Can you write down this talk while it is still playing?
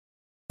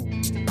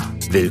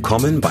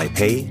Willkommen bei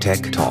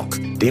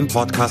PayTechTalk, dem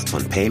Podcast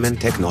von Payment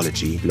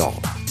Technology Law.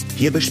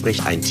 Hier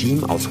bespricht ein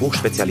Team aus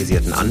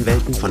hochspezialisierten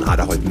Anwälten von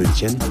Aderholt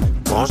München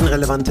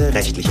branchenrelevante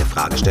rechtliche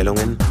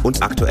Fragestellungen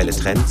und aktuelle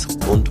Trends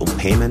rund um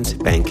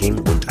Payment, Banking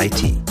und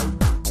IT.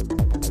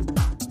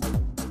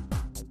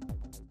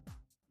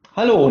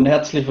 Hallo und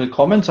herzlich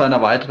willkommen zu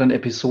einer weiteren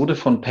Episode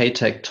von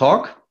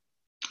PayTechTalk.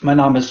 Mein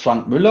Name ist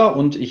Frank Müller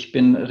und ich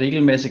bin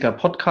regelmäßiger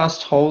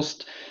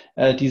Podcast-Host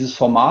dieses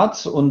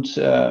Formats und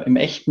im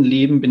echten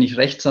Leben bin ich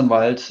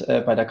Rechtsanwalt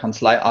bei der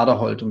Kanzlei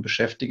Aderholt und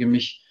beschäftige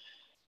mich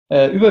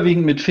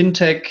überwiegend mit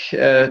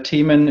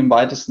Fintech-Themen im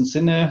weitesten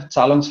Sinne,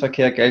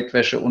 Zahlungsverkehr,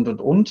 Geldwäsche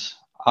und.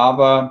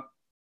 Aber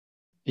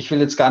ich will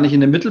jetzt gar nicht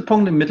in den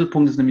Mittelpunkt. Im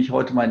Mittelpunkt ist nämlich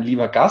heute mein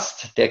lieber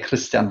Gast, der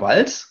Christian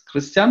Walz.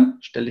 Christian,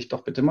 stell dich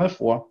doch bitte mal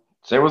vor.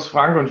 Servus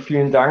Frank und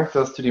vielen Dank,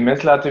 dass du die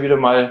Messlatte wieder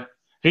mal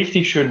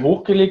richtig schön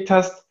hochgelegt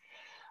hast.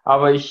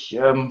 Aber ich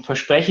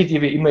verspreche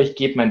dir wie immer, ich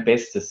gebe mein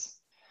Bestes.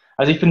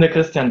 Also ich bin der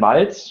Christian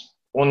Walz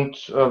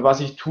und was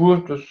ich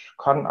tue,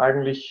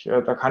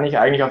 da kann ich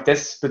eigentlich auf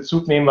das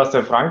Bezug nehmen, was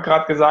der Frank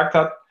gerade gesagt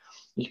hat.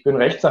 Ich bin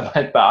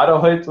Rechtsanwalt bei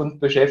Aderholt und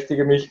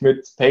beschäftige mich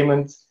mit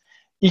Payments.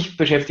 Ich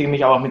beschäftige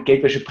mich auch mit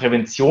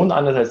Geldwäscheprävention,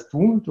 anders als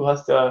du. Du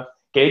hast ja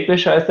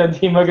Geldwäsche als dein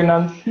Thema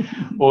genannt.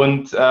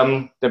 Und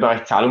der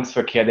Bereich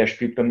Zahlungsverkehr, der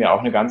spielt bei mir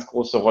auch eine ganz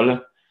große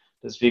Rolle.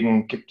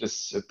 Deswegen gibt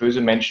es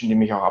böse Menschen, die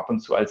mich auch ab und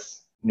zu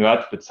als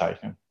Nerd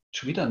bezeichnen.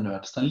 Schon wieder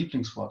Nerd, das ist dein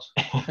Lieblingswort.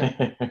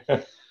 Okay.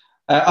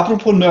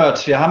 Apropos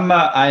Nerd, wir haben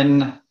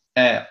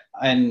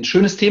ein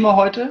schönes Thema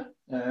heute.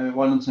 Wir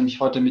wollen uns nämlich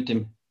heute mit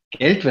dem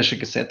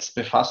Geldwäschegesetz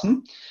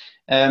befassen.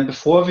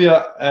 Bevor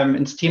wir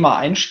ins Thema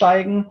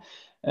einsteigen,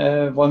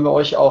 wollen wir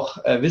euch auch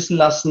wissen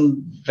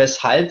lassen,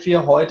 weshalb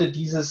wir heute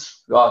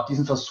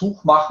diesen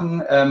Versuch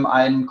machen,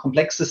 ein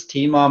komplexes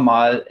Thema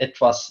mal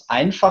etwas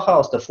einfacher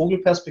aus der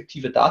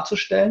Vogelperspektive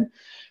darzustellen.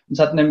 Uns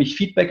hat nämlich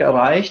Feedback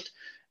erreicht,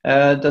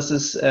 dass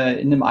es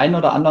in dem einen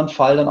oder anderen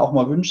Fall dann auch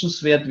mal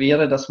wünschenswert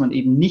wäre, dass man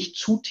eben nicht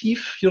zu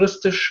tief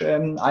juristisch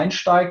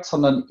einsteigt,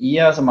 sondern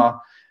eher,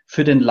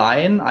 für den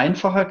Laien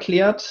einfach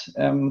erklärt,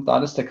 da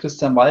das der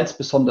Christian Walz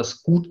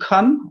besonders gut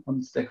kann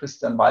und der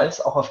Christian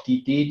Walz auch auf die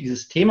Idee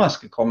dieses Themas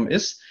gekommen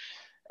ist,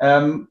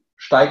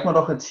 steigt man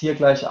doch jetzt hier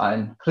gleich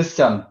ein.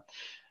 Christian,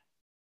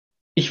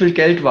 ich will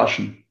Geld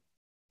waschen.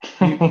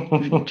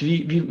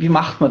 Wie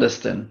macht man das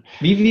denn?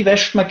 Wie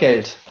wäscht man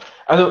Geld?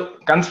 Also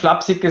ganz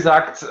flapsig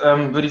gesagt,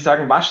 würde ich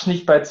sagen, wasch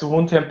nicht bei zu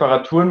hohen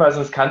Temperaturen, weil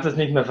sonst kannst du es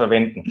nicht mehr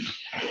verwenden.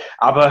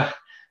 Aber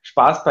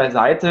Spaß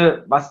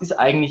beiseite, was ist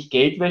eigentlich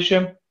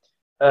Geldwäsche?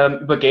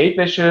 Über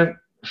Geldwäsche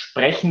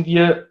sprechen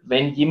wir,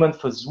 wenn jemand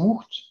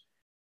versucht,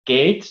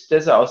 Geld,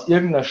 das er aus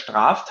irgendeiner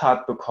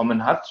Straftat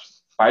bekommen hat,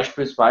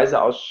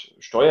 beispielsweise aus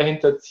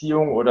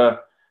Steuerhinterziehung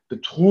oder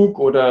Betrug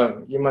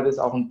oder jemand ist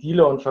auch ein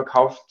Dealer und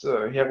verkauft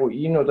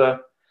Heroin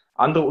oder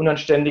andere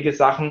unanständige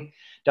Sachen,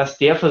 dass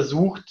der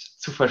versucht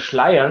zu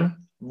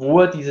verschleiern,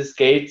 wo er dieses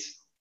Geld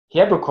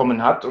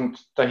herbekommen hat.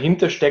 Und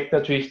dahinter steckt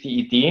natürlich die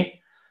Idee,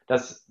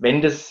 dass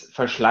wenn das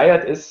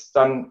verschleiert ist,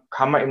 dann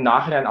kann man im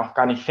Nachhinein auch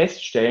gar nicht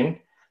feststellen,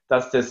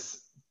 dass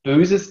das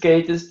böses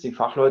Geld ist. Die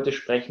Fachleute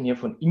sprechen hier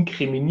von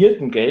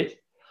inkriminiertem Geld.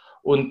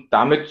 Und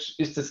damit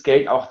ist das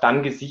Geld auch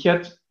dann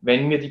gesichert,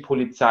 wenn mir die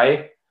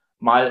Polizei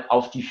mal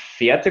auf die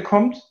Fährte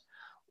kommt.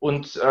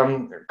 Und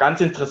ganz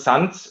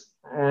interessant,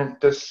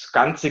 das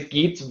Ganze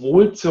geht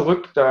wohl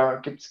zurück. Da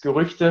gibt es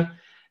Gerüchte,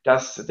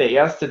 dass der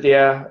Erste,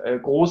 der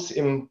groß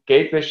im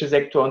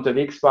Geldwäschesektor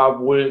unterwegs war,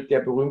 wohl der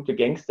berühmte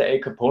Gangster Al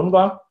Capone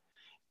war.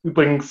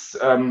 Übrigens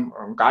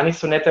gar nicht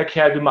so netter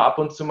Kerl, wie man ab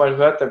und zu mal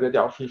hört. Da wird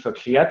ja auch viel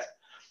verklärt.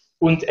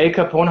 Und Al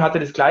Capone hatte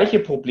das gleiche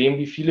Problem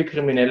wie viele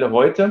Kriminelle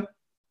heute.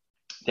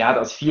 Der hat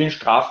aus vielen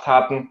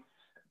Straftaten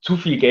zu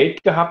viel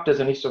Geld gehabt, das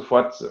er nicht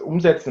sofort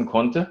umsetzen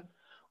konnte.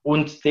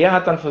 Und der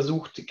hat dann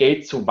versucht,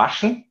 Geld zu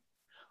waschen.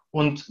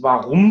 Und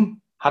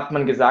warum hat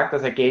man gesagt,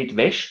 dass er Geld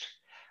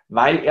wäscht?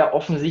 Weil er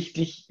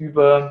offensichtlich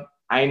über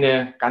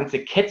eine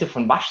ganze Kette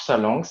von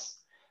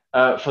Waschsalons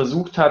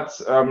versucht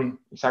hat,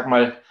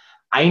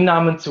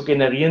 Einnahmen zu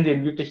generieren, die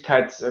in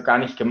Wirklichkeit gar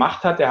nicht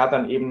gemacht hat. Er hat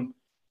dann eben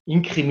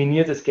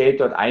inkriminiertes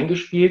Geld dort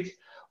eingespielt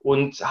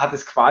und hat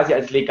es quasi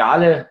als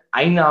legale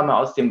Einnahme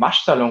aus dem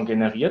Waschsalon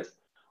generiert.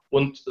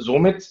 Und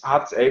somit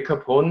hat Al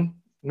Capone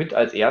mit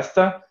als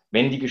erster,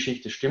 wenn die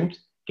Geschichte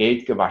stimmt,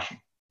 Geld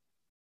gewaschen.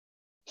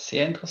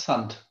 Sehr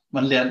interessant.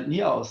 Man lernt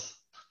nie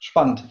aus.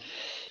 Spannend.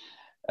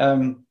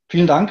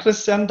 Vielen Dank,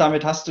 Christian.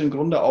 Damit hast du im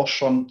Grunde auch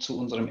schon zu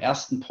unserem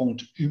ersten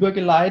Punkt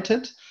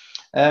übergeleitet.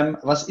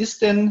 Was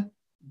ist denn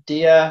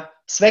der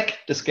Zweck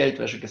des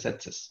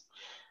Geldwäschegesetzes?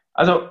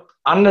 Also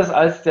anders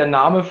als der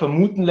Name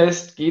vermuten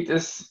lässt, geht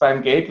es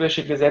beim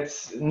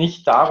Geldwäschegesetz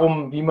nicht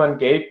darum, wie man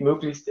Geld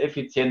möglichst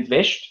effizient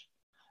wäscht.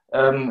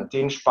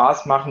 Den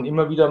Spaß machen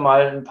immer wieder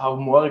mal ein paar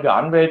humorige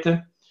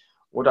Anwälte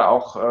oder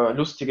auch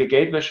lustige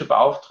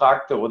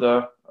Geldwäschebeauftragte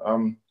oder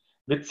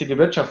witzige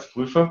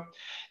Wirtschaftsprüfer.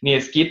 Nee,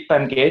 es geht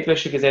beim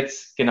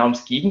Geldwäschegesetz genau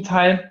ums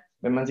Gegenteil.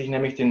 Wenn man sich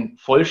nämlich den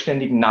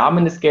vollständigen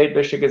Namen des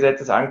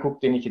Geldwäschegesetzes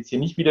anguckt, den ich jetzt hier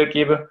nicht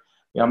wiedergebe,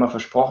 wir haben ja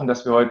versprochen,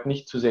 dass wir heute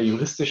nicht zu sehr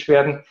juristisch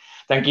werden,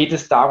 dann geht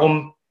es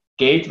darum,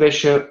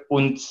 Geldwäsche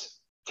und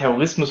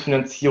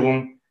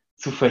Terrorismusfinanzierung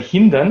zu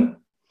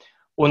verhindern.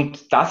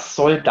 Und das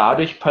soll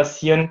dadurch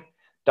passieren,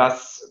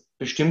 dass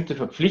bestimmte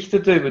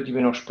Verpflichtete, über die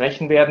wir noch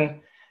sprechen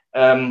werden,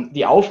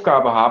 die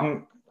Aufgabe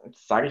haben,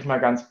 das sage ich mal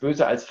ganz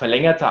böse, als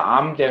verlängerter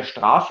Arm der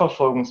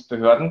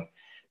Strafverfolgungsbehörden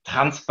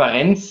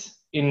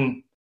Transparenz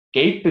in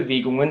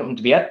Geldbewegungen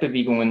und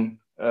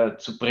Wertbewegungen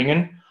zu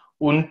bringen.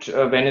 Und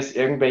wenn es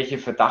irgendwelche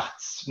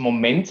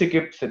Verdachtsmomente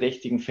gibt,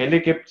 verdächtigen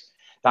Fälle gibt,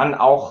 dann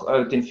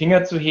auch den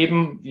Finger zu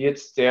heben, wie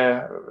jetzt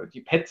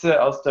die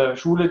Petze aus der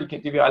Schule,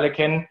 die wir alle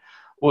kennen,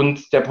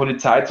 und der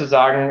Polizei zu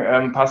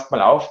sagen, passt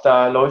mal auf,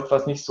 da läuft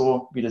was nicht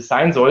so, wie das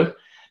sein soll.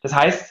 Das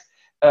heißt,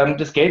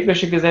 das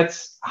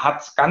Geldwäschegesetz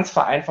hat ganz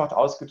vereinfacht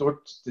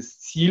ausgedrückt das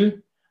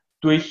Ziel,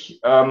 durch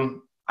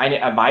eine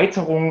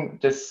Erweiterung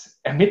des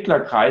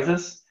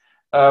Ermittlerkreises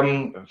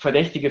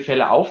verdächtige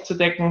Fälle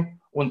aufzudecken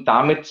und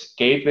damit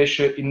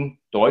Geldwäsche in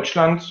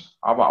Deutschland,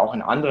 aber auch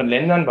in anderen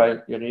Ländern,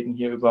 weil wir reden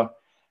hier über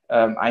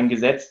ein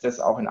Gesetz, das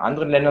auch in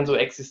anderen Ländern so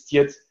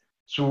existiert,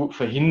 zu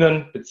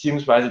verhindern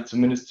bzw.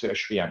 zumindest zu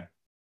erschweren.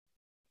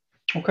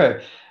 Okay,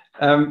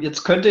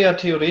 jetzt könnte ja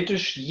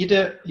theoretisch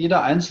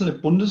jeder einzelne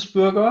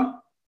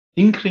Bundesbürger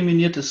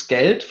inkriminiertes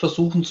Geld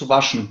versuchen zu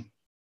waschen.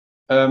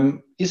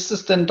 Ist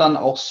es denn dann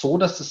auch so,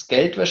 dass das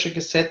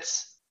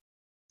Geldwäschegesetz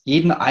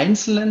jeden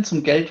Einzelnen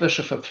zum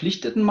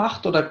Geldwäscheverpflichteten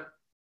macht, oder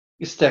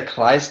ist der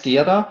Kreis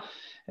derer,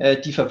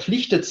 die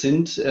verpflichtet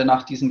sind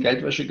nach diesem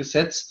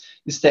Geldwäschegesetz,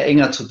 ist der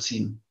enger zu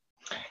ziehen?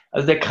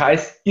 Also der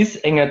Kreis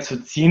ist enger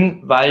zu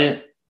ziehen,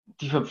 weil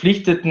die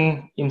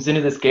Verpflichteten im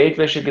Sinne des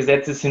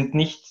Geldwäschegesetzes sind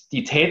nicht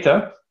die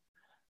Täter,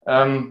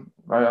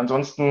 weil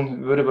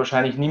ansonsten würde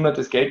wahrscheinlich niemand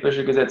das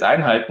Geldwäschegesetz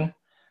einhalten,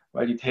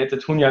 weil die Täter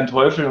tun ja einen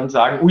Teufel und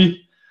sagen,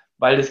 ui,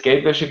 weil das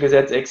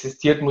Geldwäschegesetz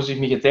existiert, muss ich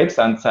mich jetzt selbst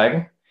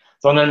anzeigen,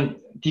 sondern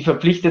die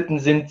Verpflichteten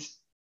sind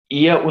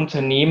eher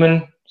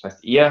Unternehmen, das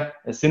heißt eher,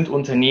 es sind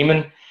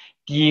Unternehmen,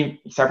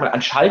 die, ich sage mal,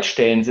 an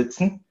Schaltstellen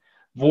sitzen,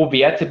 wo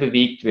Werte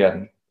bewegt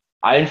werden.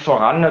 Allen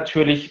voran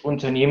natürlich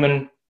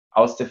Unternehmen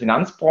aus der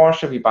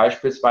Finanzbranche, wie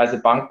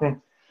beispielsweise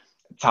Banken,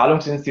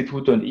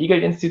 Zahlungsinstitute und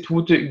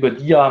E-Geldinstitute, über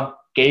die ja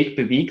Geld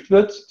bewegt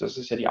wird. Das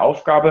ist ja die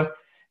Aufgabe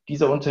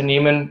dieser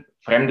Unternehmen,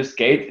 fremdes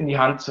Geld in die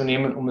Hand zu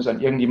nehmen, um es an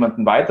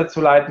irgendjemanden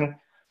weiterzuleiten.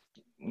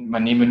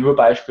 Man nehme nur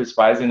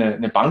beispielsweise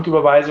eine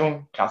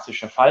Banküberweisung,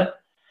 klassischer Fall.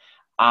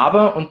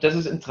 Aber, und das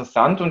ist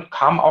interessant und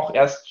kam auch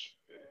erst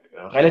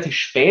relativ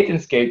spät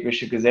ins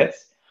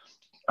Geldwäschegesetz,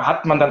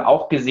 hat man dann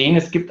auch gesehen,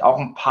 es gibt auch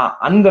ein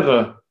paar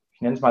andere, ich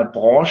nenne es mal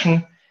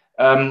Branchen,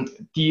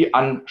 die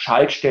an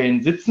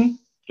Schaltstellen sitzen.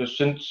 Das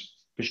sind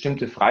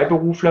bestimmte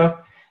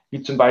Freiberufler,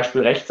 wie zum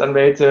Beispiel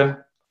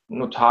Rechtsanwälte,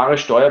 Notare,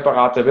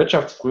 Steuerberater,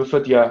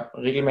 Wirtschaftsprüfer, die ja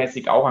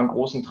regelmäßig auch an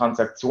großen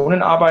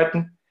Transaktionen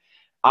arbeiten,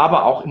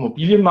 aber auch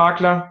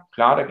Immobilienmakler.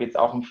 Klar, da geht es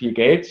auch um viel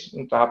Geld,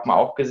 und da hat man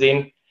auch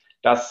gesehen,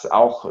 dass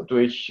auch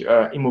durch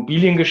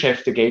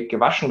Immobiliengeschäfte Geld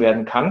gewaschen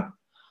werden kann.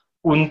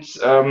 Und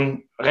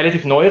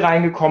relativ neu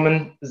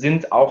reingekommen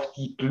sind auch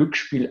die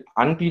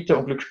Glücksspielanbieter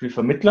und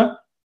Glücksspielvermittler.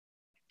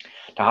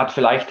 Da hat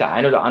vielleicht der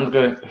ein oder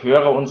andere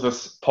Hörer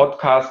unseres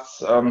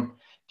Podcasts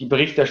die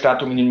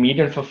Berichterstattung in den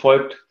Medien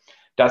verfolgt,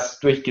 dass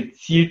durch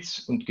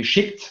gezielt und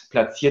geschickt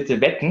platzierte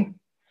Wetten,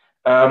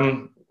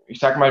 ich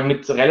sage mal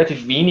mit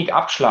relativ wenig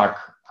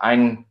Abschlag,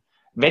 ein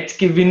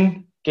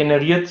Wettgewinn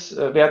generiert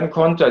werden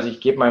konnte. Also ich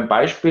gebe mal ein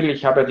Beispiel.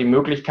 Ich habe ja die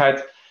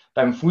Möglichkeit,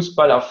 beim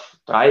Fußball auf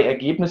 3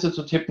 Ergebnisse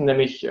zu tippen,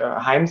 nämlich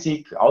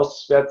Heimsieg,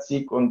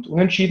 Auswärtssieg und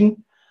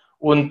Unentschieden.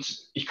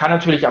 Und ich kann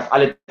natürlich auf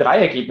alle 3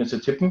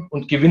 Ergebnisse tippen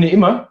und gewinne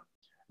immer.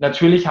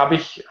 Natürlich habe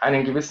ich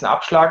einen gewissen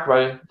Abschlag,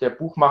 weil der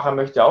Buchmacher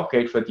möchte auch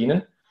Geld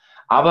verdienen.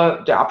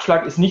 Aber der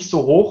Abschlag ist nicht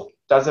so hoch,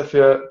 dass er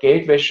für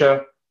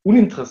Geldwäscher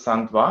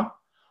uninteressant war.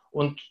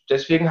 Und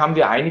deswegen haben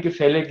wir einige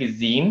Fälle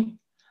gesehen,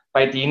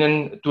 bei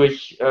denen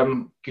durch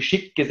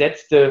geschickt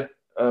gesetzte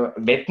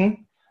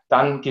Wetten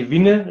dann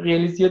Gewinne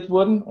realisiert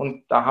wurden.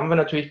 Und da haben wir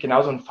natürlich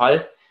genauso einen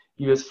Fall,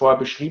 wie wir es vorher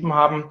beschrieben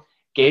haben.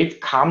 Geld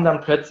kam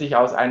dann plötzlich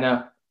aus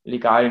einer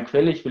legalen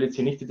Quelle. Ich will jetzt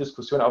hier nicht die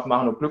Diskussion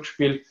aufmachen, ob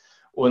Glücksspiel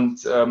und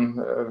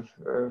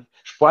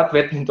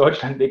Sportwetten in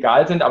Deutschland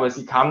legal sind, aber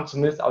sie kamen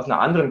zumindest aus einer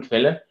anderen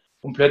Quelle,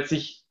 und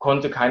plötzlich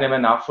konnte keiner mehr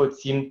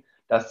nachvollziehen,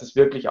 dass das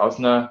wirklich aus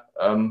einer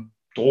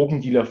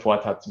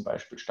Drogendealer-Vortat zum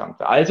Beispiel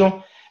stammte.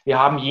 Also wir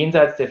haben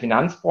jenseits der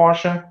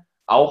Finanzbranche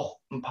auch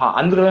ein paar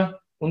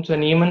andere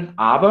Unternehmen,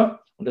 aber,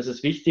 und das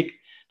ist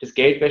wichtig, das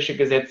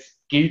Geldwäschegesetz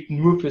gilt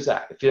nur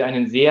für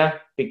einen sehr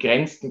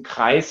begrenzten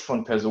Kreis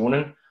von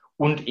Personen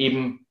und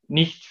eben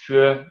nicht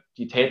für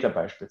die Täter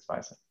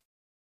beispielsweise.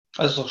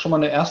 Also schon mal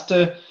eine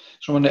erste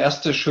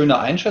schöne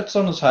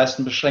Einschätzung, das heißt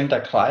ein beschränkter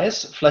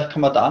Kreis. Vielleicht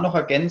kann man da noch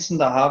ergänzen,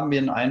 da haben wir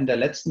in einem der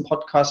letzten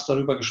Podcasts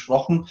darüber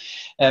gesprochen.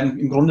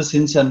 Im Grunde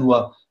sind es ja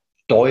nur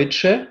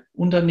deutsche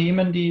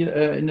Unternehmen, die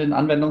in den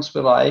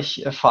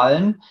Anwendungsbereich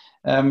fallen.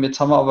 Jetzt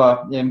haben wir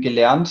aber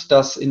gelernt,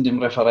 dass in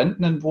dem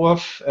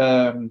Referentenentwurf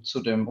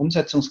zu dem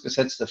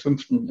Umsetzungsgesetz der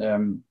 5.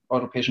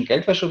 Europäischen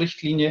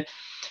Geldwäscherichtlinie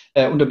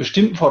unter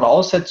bestimmten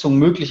Voraussetzungen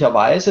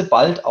möglicherweise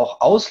bald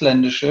auch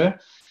ausländische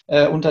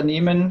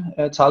Unternehmen,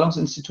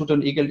 Zahlungsinstitute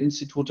und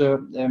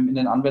E-Geldinstitute in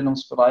den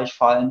Anwendungsbereich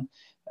fallen.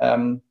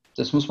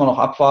 Das muss man noch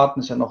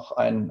abwarten, ist ja noch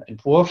ein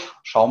Entwurf.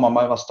 Schauen wir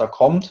mal, was da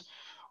kommt.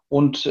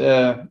 Und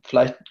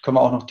vielleicht können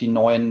wir auch noch die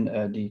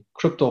neuen, die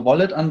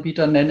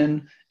Crypto-Wallet-Anbieter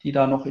nennen, die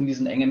da noch in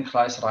diesen engen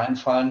Kreis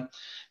reinfallen.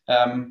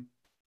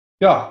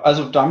 Ja,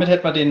 also damit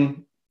hätten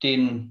wir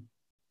den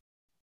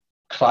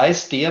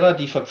Kreis derer,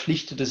 die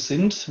Verpflichtete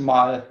sind,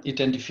 mal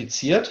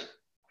identifiziert.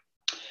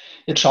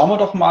 Jetzt schauen wir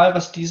doch mal,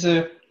 was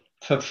diese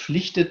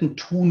Verpflichteten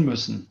tun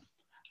müssen.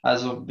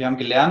 Also wir haben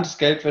gelernt, das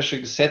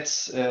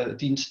Geldwäschegesetz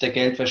dient der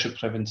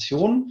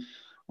Geldwäscheprävention.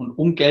 Und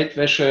um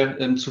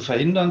Geldwäsche zu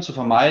verhindern, zu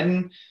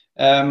vermeiden,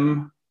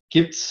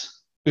 gibt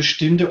es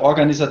bestimmte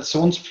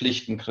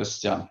Organisationspflichten,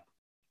 Christian.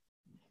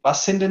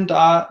 Was sind denn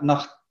da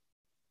nach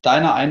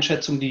deiner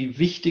Einschätzung die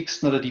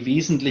wichtigsten oder die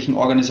wesentlichen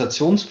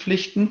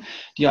Organisationspflichten,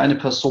 die eine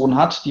Person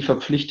hat, die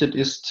verpflichtet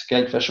ist,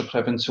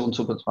 Geldwäscheprävention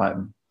zu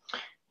betreiben?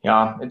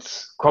 Ja,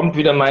 jetzt kommt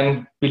wieder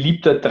mein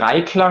beliebter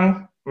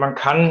Dreiklang. Man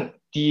kann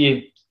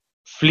die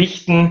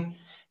Pflichten,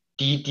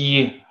 die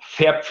die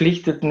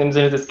Verpflichteten im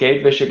Sinne des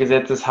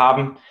Geldwäschegesetzes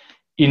haben,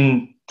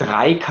 in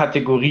 3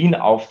 Kategorien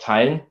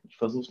aufteilen. Ich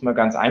versuche es mal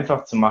ganz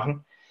einfach zu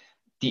machen.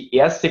 Die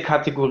erste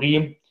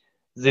Kategorie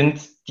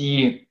sind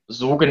die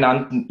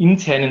sogenannten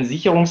internen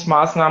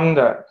Sicherungsmaßnahmen.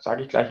 Da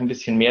sage ich gleich ein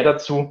bisschen mehr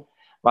dazu,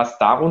 was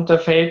darunter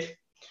fällt.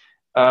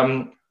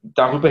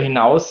 Darüber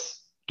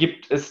hinaus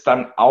gibt es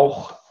dann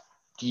auch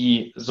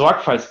die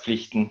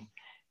Sorgfaltspflichten,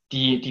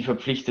 die die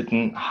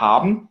Verpflichteten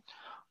haben.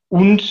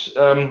 Und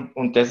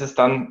das ist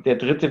dann der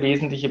dritte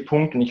wesentliche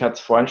Punkt, und ich hatte es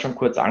vorhin schon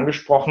kurz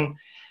angesprochen,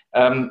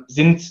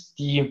 sind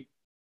die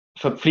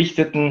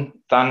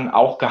Verpflichteten dann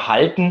auch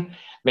gehalten,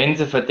 wenn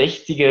sie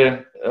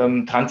verdächtige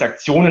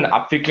Transaktionen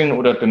abwickeln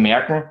oder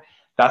bemerken,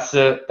 dass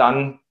sie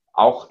dann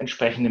auch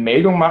entsprechende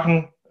Meldung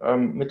machen.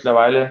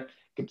 Mittlerweile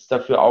gibt es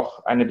dafür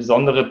auch eine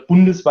besondere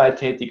bundesweit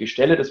tätige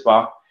Stelle. Das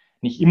war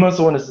nicht immer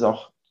so und es ist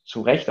auch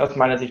zu Recht aus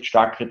meiner Sicht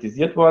stark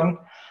kritisiert worden.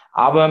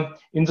 Aber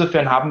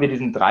insofern haben wir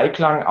diesen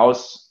Dreiklang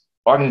aus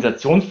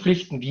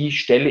Organisationspflichten, wie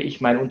stelle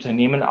ich mein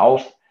Unternehmen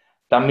auf,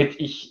 damit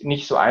ich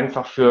nicht so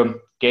einfach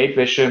für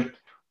Geldwäsche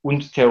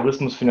und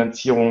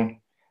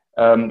Terrorismusfinanzierung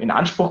in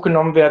Anspruch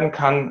genommen werden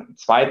kann.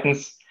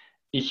 Zweitens,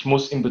 ich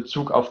muss in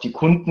Bezug auf die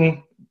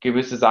Kunden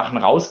gewisse Sachen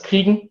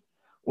rauskriegen.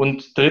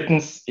 Und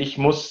drittens, ich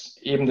muss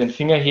eben den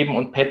Finger heben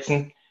und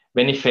petzen,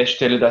 wenn ich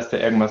feststelle, dass da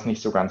irgendwas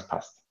nicht so ganz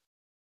passt.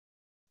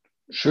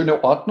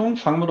 Schöne Ordnung.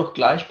 Fangen wir doch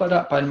gleich bei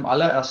dem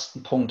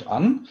allerersten Punkt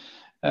an,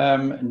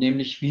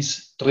 nämlich wie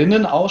es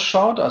drinnen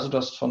ausschaut. Also du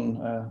hast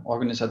von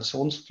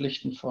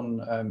Organisationspflichten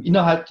von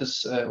innerhalb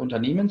des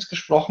Unternehmens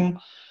gesprochen.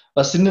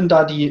 Was sind denn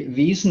da die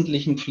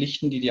wesentlichen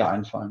Pflichten, die dir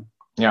einfallen?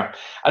 Ja,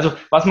 also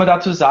was man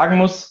dazu sagen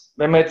muss,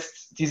 wenn man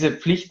jetzt diese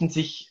Pflichten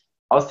sich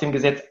aus dem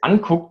Gesetz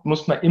anguckt,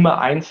 muss man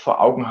immer eins vor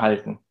Augen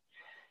halten.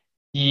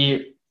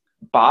 Die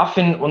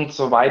BaFin und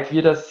soweit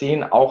wir das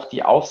sehen, auch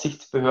die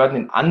Aufsichtsbehörden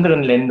in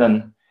anderen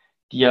Ländern,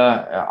 die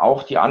ja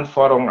auch die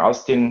Anforderungen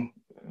aus den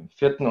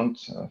 4.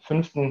 und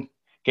 5.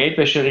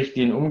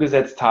 Geldwäscherichtlinien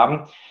umgesetzt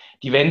haben,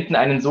 die wenden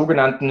einen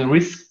sogenannten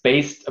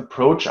Risk-Based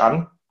Approach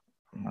an.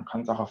 Man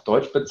kann es auch auf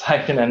Deutsch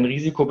bezeichnen, einen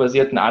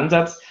risikobasierten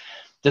Ansatz.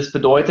 Das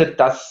bedeutet,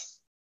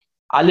 dass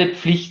alle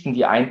Pflichten,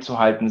 die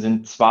einzuhalten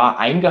sind, zwar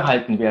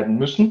eingehalten werden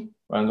müssen,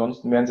 weil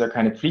ansonsten wären es ja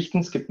keine Pflichten.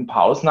 Es gibt ein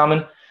paar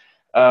Ausnahmen,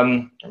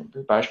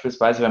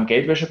 beispielsweise beim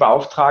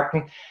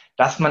Geldwäschebeauftragten,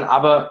 dass man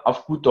aber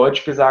auf gut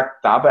Deutsch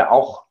gesagt dabei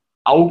auch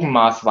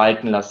Augenmaß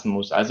walten lassen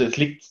muss. Also es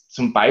liegt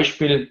zum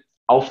Beispiel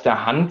auf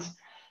der Hand,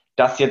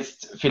 dass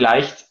jetzt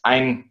vielleicht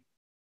ein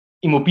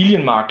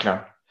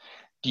Immobilienmakler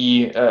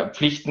die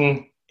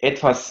Pflichten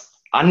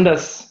etwas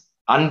anders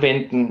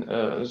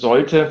anwenden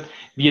sollte,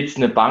 wie jetzt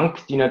eine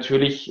Bank, die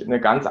natürlich eine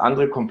ganz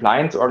andere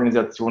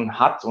Compliance-Organisation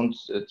hat und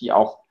die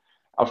auch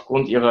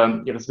aufgrund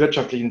ihres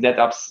wirtschaftlichen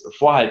Setups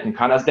vorhalten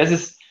kann. Also das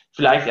ist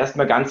vielleicht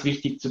erstmal ganz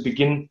wichtig zu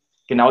Beginn,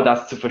 genau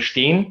das zu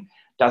verstehen,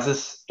 dass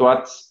es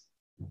dort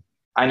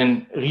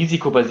einen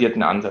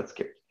risikobasierten Ansatz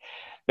gibt.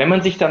 Wenn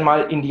man sich dann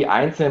mal in die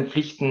einzelnen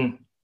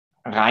Pflichten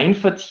rein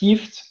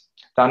vertieft,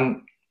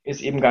 dann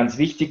ist eben ganz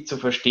wichtig zu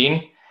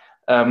verstehen,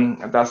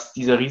 dass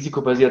dieser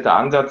risikobasierte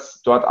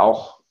Ansatz dort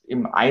auch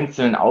im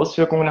Einzelnen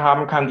Auswirkungen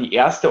haben kann. Die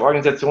erste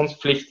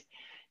Organisationspflicht,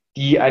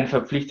 die ein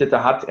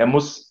Verpflichteter hat, er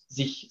muss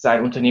sich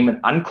sein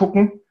Unternehmen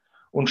angucken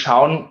und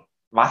schauen,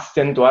 was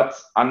denn dort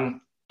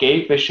an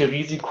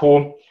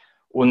Geldwäscherisiko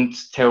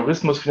und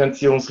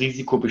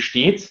Terrorismusfinanzierungsrisiko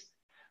besteht.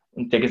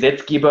 Und der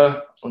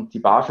Gesetzgeber und die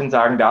BaFin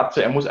sagen dazu,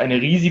 er muss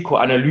eine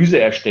Risikoanalyse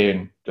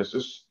erstellen. Das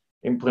ist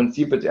im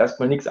Prinzip jetzt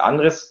erstmal nichts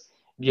anderes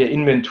wie eine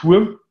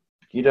Inventur.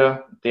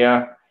 Jeder,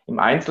 der im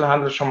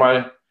Einzelhandel schon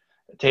mal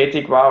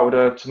tätig war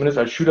oder zumindest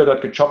als Schüler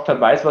dort gejobbt hat,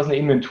 weiß, was eine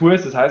Inventur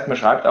ist. Das heißt, man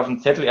schreibt auf den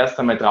Zettel erst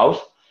einmal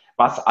drauf,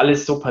 was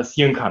alles so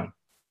passieren kann.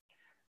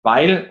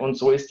 Weil, und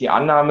so ist die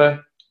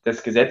Annahme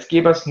des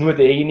Gesetzgebers, nur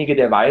derjenige,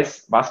 der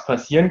weiß, was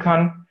passieren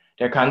kann,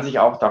 der kann sich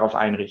auch darauf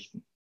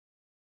einrichten.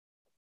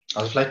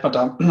 Also vielleicht mal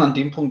da an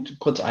dem Punkt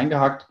kurz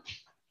eingehakt.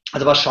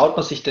 Also was schaut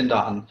man sich denn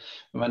da an,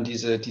 wenn man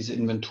diese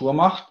Inventur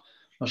macht?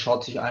 Man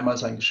schaut sich einmal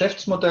sein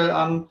Geschäftsmodell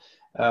an.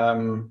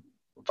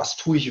 Was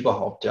tue ich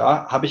überhaupt?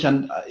 Ja?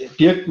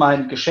 Birgt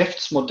mein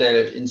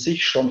Geschäftsmodell in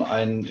sich schon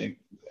ein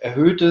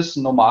erhöhtes,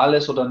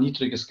 normales oder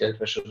niedriges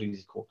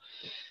Geldwäscherisiko?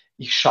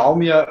 Ich schaue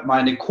mir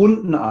meine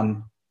Kunden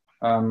an.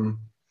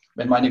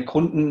 Wenn meine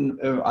Kunden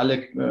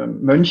alle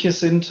Mönche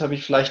sind, habe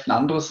ich vielleicht ein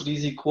anderes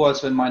Risiko,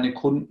 als wenn meine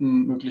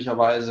Kunden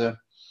möglicherweise,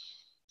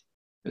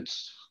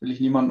 jetzt will ich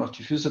niemandem auf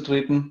die Füße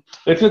treten.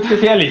 Jetzt wird es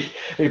gefährlich.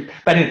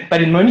 Bei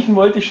den Mönchen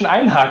wollte ich schon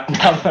einhaken,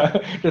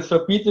 aber das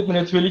verbietet mir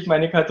natürlich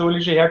meine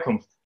katholische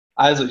Herkunft.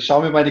 Also ich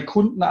schaue mir meine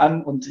Kunden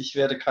an und ich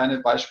werde keine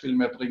Beispiele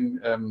mehr bringen,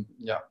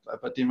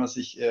 bei denen man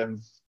sich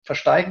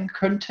versteigen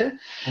könnte.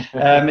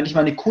 Wenn ich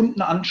meine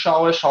Kunden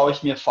anschaue, schaue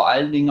ich mir vor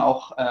allen Dingen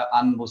auch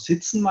an, wo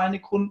sitzen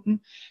meine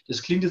Kunden.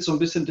 Das klingt jetzt so ein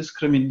bisschen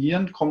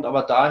diskriminierend, kommt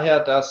aber daher,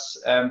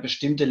 dass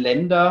bestimmte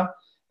Länder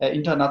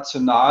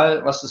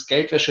international, was das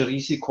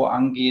Geldwäscherisiko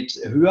angeht,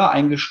 höher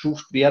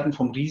eingestuft werden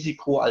vom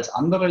Risiko als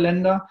andere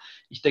Länder.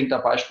 Ich denke da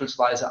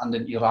beispielsweise an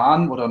den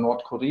Iran oder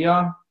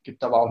Nordkorea,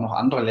 gibt aber auch noch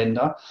andere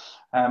Länder.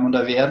 Und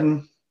da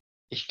werden,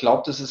 ich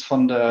glaube, das ist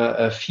von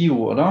der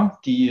FIU, oder?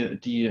 Die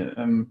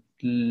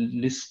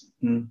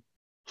Listen.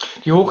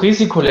 Die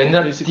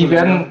Hochrisikoländer, die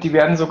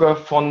werden sogar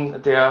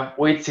von der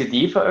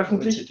OECD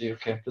veröffentlicht. OECD,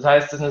 okay. Das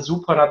heißt, das ist eine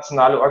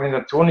supranationale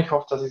Organisation. Ich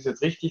hoffe, dass ich es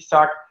jetzt richtig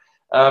sage.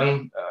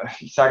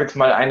 Ich sage jetzt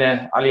mal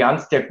eine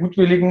Allianz der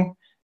Gutwilligen,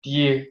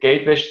 die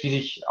Geldwäsche, die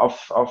sich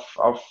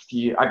auf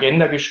die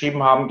Agenda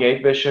geschrieben haben,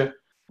 Geldwäsche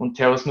und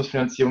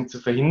Terrorismusfinanzierung zu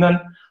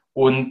verhindern.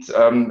 Und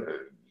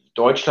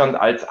Deutschland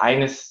als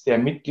eines der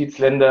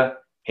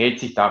Mitgliedsländer hält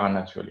sich daran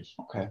natürlich.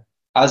 Okay.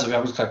 Also wir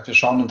haben gesagt, wir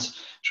schauen uns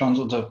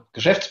unser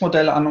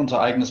Geschäftsmodell an, unser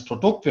eigenes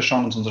Produkt, wir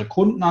schauen uns unsere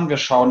Kunden an, wir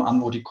schauen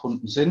an, wo die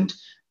Kunden sind,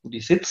 wo die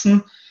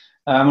sitzen.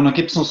 Und dann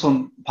gibt es noch so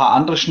ein paar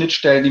andere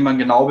Schnittstellen, die man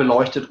genau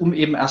beleuchtet, um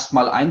eben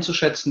erstmal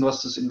einzuschätzen, du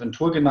hast das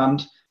Inventur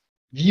genannt,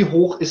 wie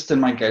hoch ist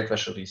denn mein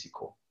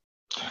Geldwäscherisiko?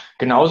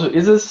 Genauso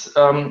ist es.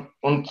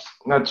 Und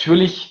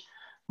natürlich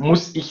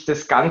muss ich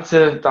das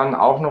Ganze dann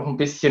auch noch ein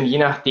bisschen, je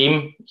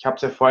nachdem, ich habe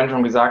es ja vorhin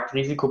schon gesagt,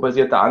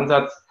 risikobasierter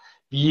Ansatz,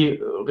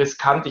 wie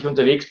riskant ich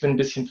unterwegs bin, ein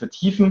bisschen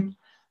vertiefen.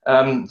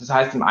 Das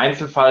heißt, im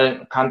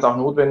Einzelfall kann es auch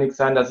notwendig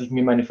sein, dass ich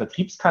mir meine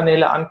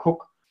Vertriebskanäle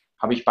angucke.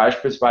 Habe ich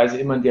beispielsweise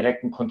immer einen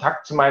direkten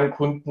Kontakt zu meinen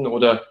Kunden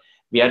oder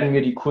werden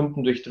mir die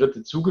Kunden durch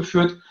Dritte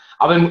zugeführt?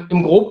 Aber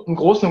im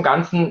Großen und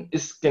Ganzen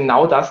ist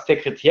genau das der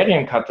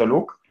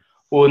Kriterienkatalog.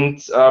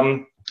 Und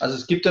also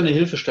es gibt ja eine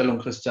Hilfestellung,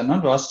 Christian. Ne?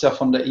 Du hast ja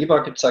von der EBA,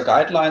 gibt es ja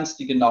Guidelines,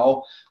 die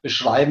genau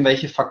beschreiben,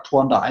 welche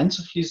Faktoren da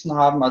einzufließen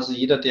haben. Also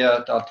jeder,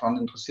 der daran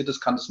interessiert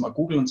ist, kann das mal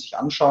googeln und sich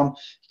anschauen.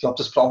 Ich glaube,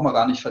 das braucht man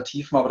gar nicht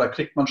vertiefen, aber da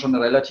kriegt man schon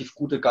eine relativ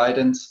gute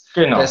Guidance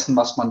dessen,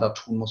 was man da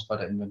tun muss bei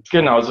der Inventur.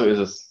 Genau, so ist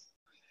es.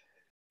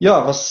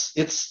 Ja,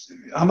 jetzt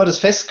haben wir das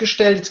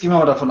festgestellt. Jetzt gehen wir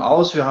mal davon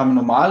aus, wir haben ein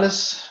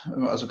normales,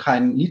 also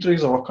kein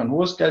niedriges, aber auch kein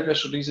hohes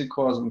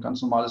Geldwäscherisiko, also ein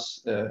ganz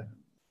normales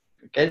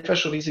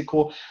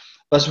Geldwäscherisiko.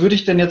 Was würde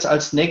ich denn jetzt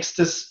als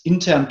nächstes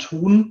intern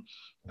tun,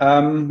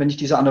 wenn ich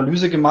diese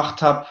Analyse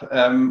gemacht habe,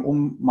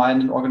 um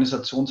meinen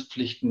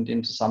Organisationspflichten in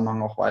dem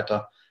Zusammenhang auch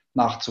weiter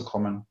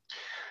nachzukommen?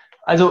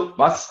 Also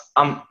was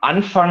am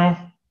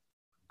Anfang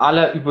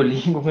aller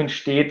Überlegungen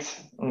steht,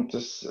 und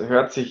das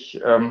hört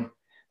sich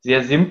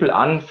sehr simpel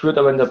an, führt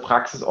aber in der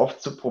Praxis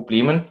oft zu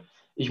Problemen.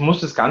 Ich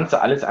muss das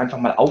Ganze alles einfach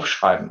mal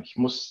aufschreiben. Ich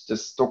muss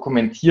das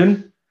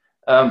dokumentieren,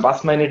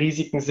 was meine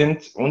Risiken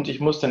sind, und ich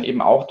muss dann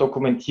eben auch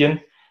dokumentieren,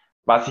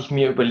 was ich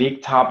mir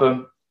überlegt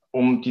habe,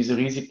 um diese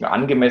Risiken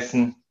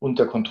angemessen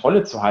unter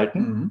Kontrolle zu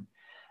halten.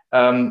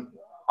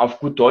 Auf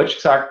gut Deutsch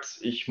gesagt,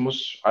 ich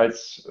muss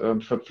als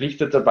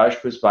Verpflichteter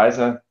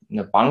beispielsweise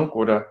eine Bank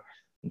oder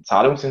ein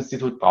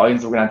Zahlungsinstitut, brauche ich ein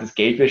sogenanntes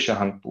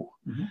Geldwäschehandbuch.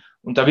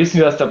 Und da wissen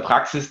wir aus der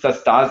Praxis,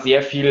 dass da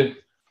sehr viel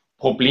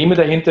Probleme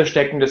dahinter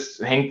stecken. Das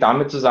hängt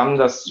damit zusammen,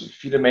 dass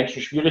viele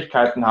Menschen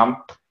Schwierigkeiten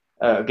haben,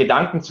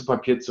 Gedanken zu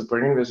Papier zu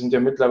bringen. Wir sind ja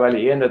mittlerweile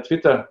eher in der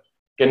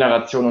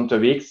Twitter-Generation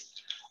unterwegs.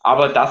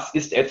 Aber das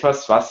ist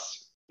etwas,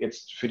 was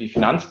jetzt für die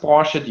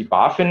Finanzbranche, die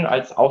BaFin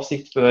als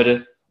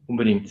Aufsichtsbehörde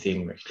unbedingt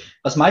sehen möchte.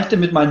 Was mache ich denn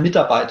mit meinen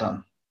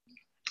Mitarbeitern?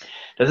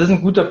 Das ist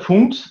ein guter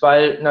Punkt,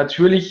 weil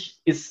natürlich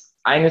ist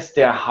eines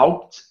der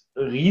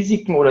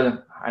Hauptrisiken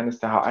oder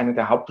einer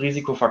der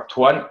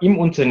Hauptrisikofaktoren im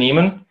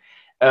Unternehmen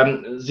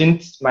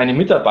sind meine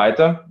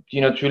Mitarbeiter,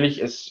 die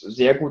natürlich es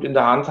sehr gut in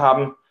der Hand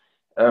haben,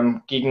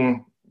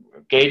 gegen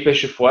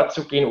Geldwäsche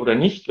vorzugehen oder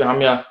nicht. Wir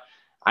haben ja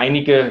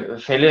einige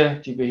Fälle,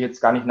 die wir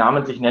jetzt gar nicht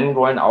namentlich nennen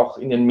wollen, auch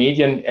in den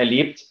Medien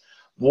erlebt,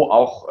 wo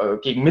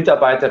auch gegen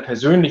Mitarbeiter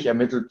persönlich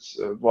ermittelt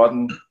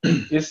worden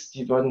ist.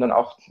 Die wurden dann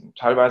auch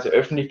teilweise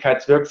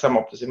öffentlichkeitswirksam,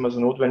 ob das immer so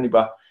notwendig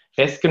war,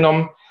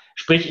 festgenommen.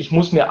 Sprich, ich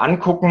muss mir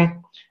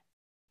angucken,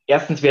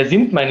 erstens, wer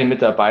sind meine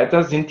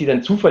Mitarbeiter? Sind die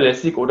denn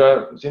zuverlässig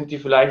oder sind die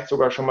vielleicht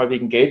sogar schon mal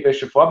wegen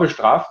Geldwäsche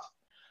vorbestraft?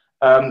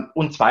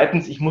 Und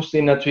zweitens, ich muss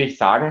denen natürlich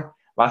sagen,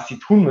 was sie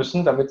tun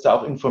müssen, damit sie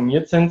auch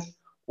informiert sind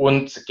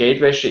und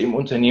Geldwäsche im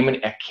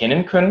Unternehmen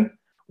erkennen können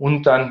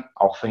und dann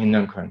auch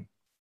verhindern können.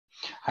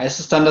 Heißt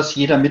es dann, dass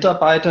jeder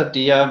Mitarbeiter,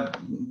 der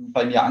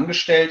bei mir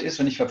angestellt ist,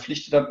 wenn ich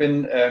Verpflichteter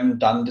bin,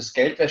 dann das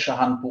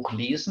Geldwäschehandbuch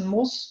lesen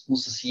muss?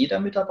 Muss es jeder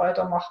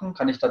Mitarbeiter machen?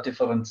 Kann ich da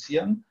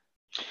differenzieren?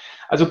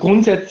 Also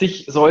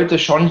grundsätzlich sollte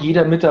schon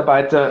jeder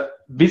Mitarbeiter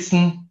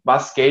wissen,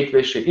 was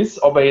Geldwäsche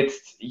ist. Ob er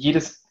jetzt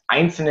jedes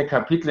einzelne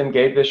Kapitel im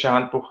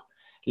Geldwäschehandbuch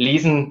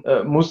lesen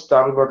muss,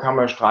 darüber kann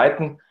man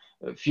streiten.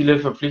 Viele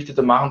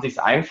Verpflichtete machen es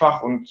sich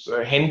einfach und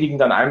händigen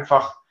dann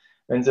einfach,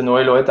 wenn sie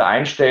neue Leute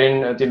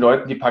einstellen, den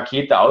Leuten die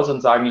Pakete aus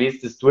und sagen,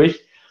 lest es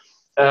durch.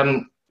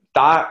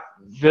 Da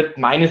wird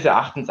meines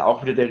Erachtens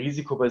auch wieder der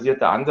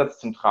risikobasierte Ansatz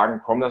zum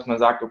Tragen kommen, dass man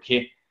sagt,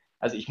 okay,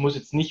 also ich muss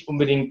jetzt nicht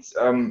unbedingt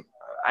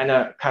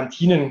einer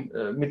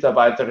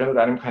Kantinenmitarbeiterin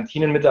oder einem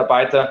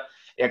Kantinenmitarbeiter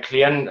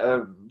erklären,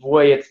 wo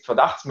er jetzt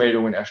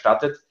Verdachtsmeldungen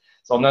erstattet,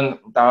 sondern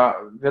da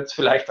wird es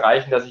vielleicht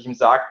reichen, dass ich ihm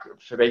sage,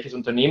 für welches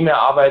Unternehmen er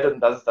arbeitet und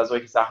dass es da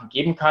solche Sachen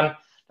geben kann,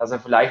 dass er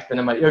vielleicht, wenn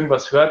er mal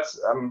irgendwas hört,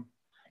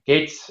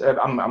 Geld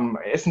am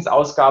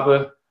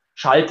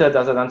Essensausgabeschalter,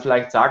 dass er dann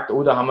vielleicht sagt,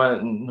 oh, da haben wir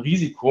ein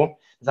Risiko.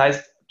 Das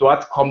heißt,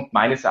 dort kommt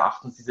meines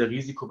Erachtens dieser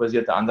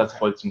risikobasierte Ansatz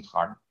voll zum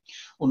Tragen.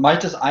 Und mache ich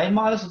das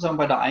einmal sozusagen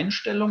bei der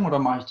Einstellung oder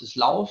mache ich das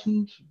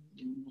laufend?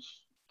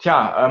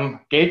 Tja,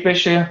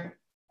 Geldwäsche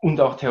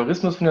und auch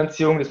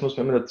Terrorismusfinanzierung, das muss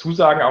man immer dazu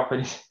sagen, auch wenn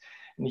ich es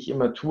nicht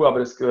immer tue, aber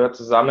das gehört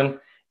zusammen,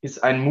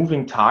 ist ein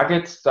Moving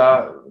Target.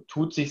 Da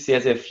tut sich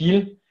sehr, sehr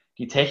viel.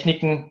 Die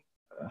Techniken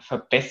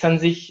verbessern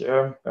sich,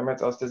 wenn man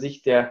jetzt aus der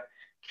Sicht der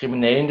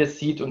Kriminellen das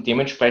sieht, und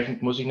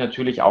dementsprechend muss ich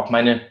natürlich auch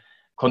meine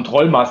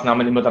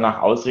Kontrollmaßnahmen immer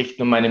danach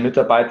ausrichten und meine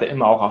Mitarbeiter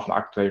immer auch auf den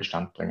aktuellen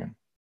Stand bringen.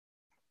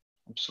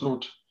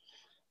 Absolut.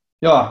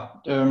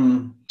 Ja, jetzt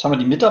haben wir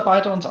die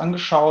Mitarbeiter uns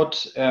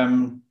angeschaut.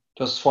 Du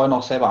hast es vorhin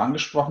auch selber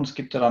angesprochen, es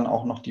gibt ja dann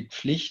auch noch die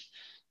Pflicht,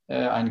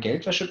 einen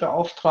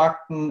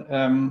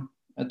Geldwäschebeauftragten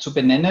zu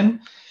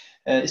benennen.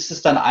 Ist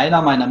es dann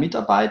einer meiner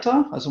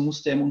Mitarbeiter? Also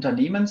muss der im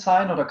Unternehmen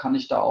sein oder kann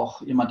ich da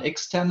auch jemand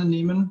externe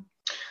nehmen?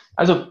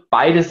 Also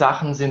beide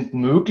Sachen sind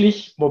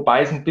möglich,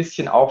 wobei es ein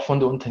bisschen auch von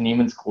der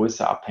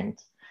Unternehmensgröße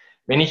abhängt.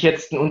 Wenn ich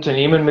jetzt ein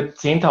Unternehmen mit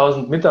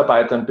 10.000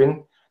 Mitarbeitern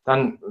bin,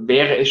 dann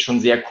wäre es schon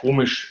sehr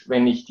komisch,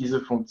 wenn ich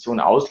diese Funktion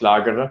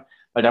auslagere,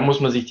 weil da muss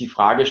man sich die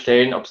Frage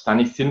stellen, ob es da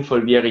nicht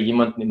sinnvoll wäre,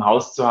 jemanden im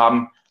Haus zu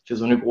haben für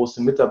so eine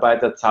große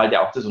Mitarbeiterzahl,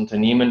 der auch das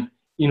Unternehmen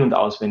in- und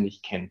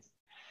auswendig kennt.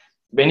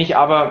 Wenn ich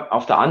aber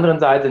auf der anderen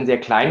Seite ein sehr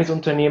kleines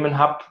Unternehmen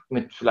habe,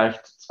 mit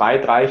vielleicht 2,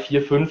 3,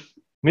 4, 5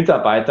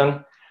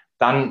 Mitarbeitern,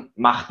 dann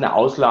macht eine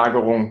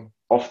Auslagerung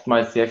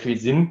oftmals sehr viel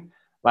Sinn,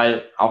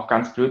 weil auch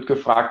ganz blöd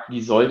gefragt,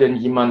 wie soll denn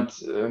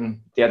jemand,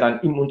 der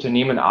dann im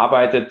Unternehmen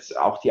arbeitet,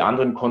 auch die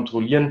anderen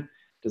kontrollieren?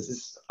 Das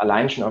ist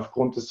allein schon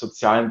aufgrund des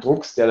sozialen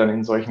Drucks, der dann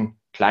in solchen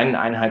kleinen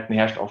Einheiten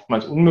herrscht,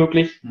 oftmals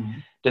unmöglich.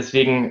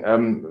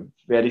 Deswegen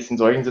werde ich es in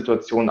solchen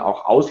Situationen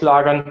auch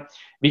auslagern.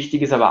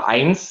 Wichtig ist aber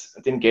eins,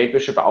 den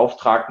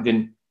Geldwäschebeauftragten,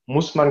 den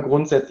muss man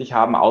grundsätzlich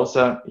haben,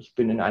 außer ich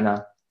bin in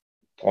einer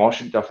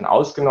Branche, die davon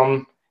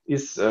ausgenommen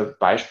ist.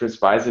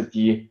 Beispielsweise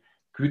die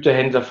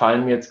Güterhändler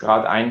fallen mir jetzt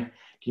gerade ein,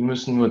 die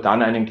müssen nur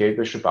dann einen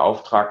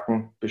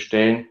Geldwäschebeauftragten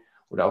bestellen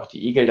oder auch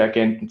die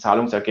E-Geldagenten,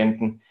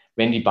 Zahlungsagenten,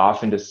 wenn die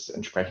BaFin das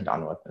entsprechend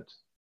anordnet.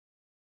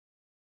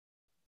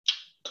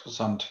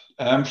 Interessant.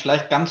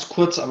 Vielleicht ganz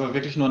kurz, aber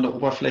wirklich nur an der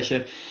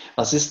Oberfläche.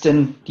 Was ist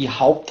denn die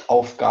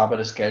Hauptaufgabe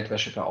des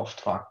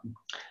Geldwäschebeauftragten?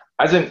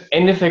 Also im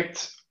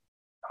Endeffekt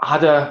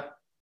hat er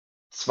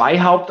 2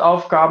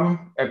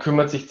 Hauptaufgaben. Er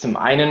kümmert sich zum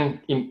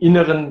einen im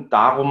Inneren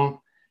darum,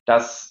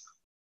 dass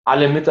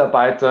alle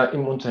Mitarbeiter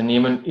im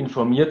Unternehmen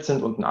informiert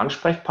sind und einen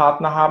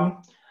Ansprechpartner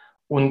haben.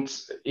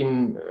 Und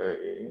in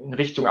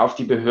Richtung auf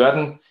die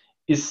Behörden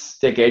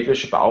ist der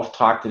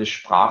Geldwäschebeauftragte das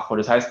Sprachrohr.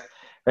 Das heißt,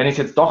 wenn ich es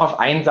jetzt doch auf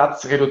einen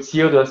Satz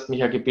reduziere, du hast mich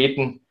ja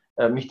gebeten,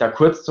 mich da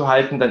kurz zu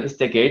halten, dann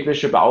ist der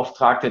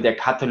Geldwäschebeauftragte der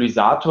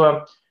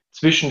Katalysator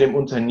zwischen dem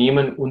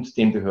Unternehmen und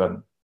den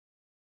Behörden.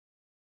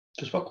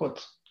 Das war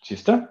kurz.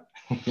 Siehst du?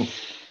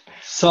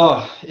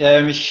 So,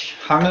 ich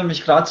hangel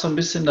mich gerade so ein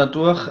bisschen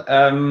dadurch.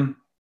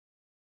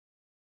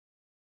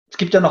 Es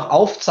gibt ja noch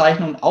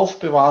Aufzeichnungen,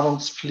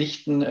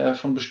 Aufbewahrungspflichten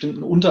von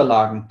bestimmten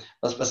Unterlagen.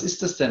 Was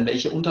ist das denn?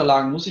 Welche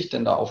Unterlagen muss ich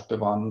denn da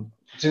aufbewahren?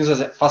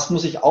 Beziehungsweise, was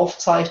muss ich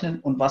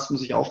aufzeichnen und was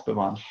muss ich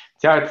aufbewahren?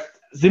 Tja,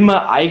 jetzt sind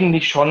wir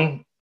eigentlich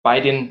schon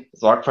bei den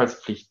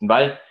Sorgfaltspflichten,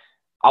 weil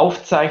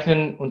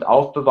aufzeichnen und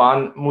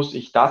aufbewahren muss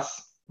ich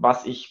das,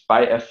 was ich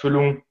bei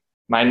Erfüllung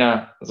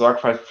meiner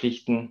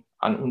Sorgfaltspflichten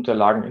an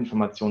Unterlagen,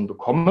 Informationen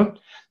bekomme.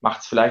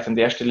 Macht es vielleicht an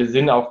der Stelle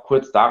Sinn, auch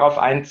kurz darauf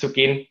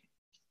einzugehen.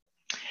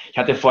 Ich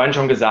hatte vorhin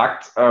schon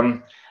gesagt,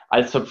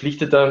 als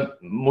Verpflichteter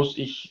muss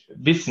ich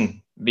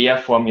wissen, wer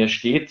vor mir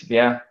steht,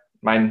 wer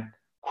mein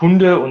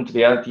Kunde und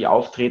wer die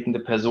auftretende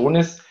Person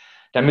ist,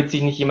 damit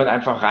sich nicht jemand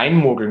einfach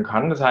reinmogeln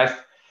kann. Das heißt,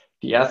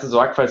 die erste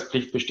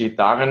Sorgfaltspflicht besteht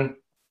darin,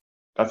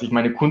 dass ich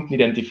meine Kunden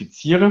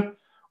identifiziere,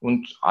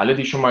 und alle,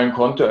 die schon mal ein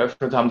Konto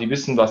eröffnet haben, die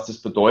wissen, was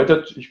das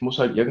bedeutet. Ich muss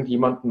halt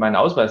irgendjemandem meinen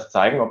Ausweis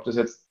zeigen, ob das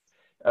jetzt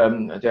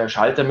der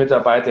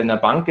Schaltermitarbeiter in der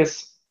Bank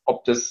ist,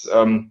 ob das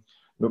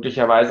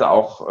möglicherweise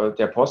auch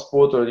der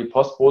Postbote oder die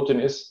Postbotin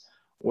ist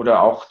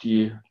oder auch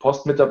die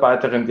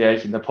Postmitarbeiterin, der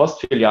ich in der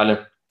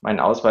Postfiliale meinen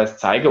Ausweis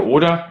zeige.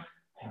 Oder,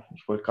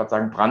 ich wollte gerade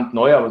sagen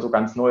brandneu, aber so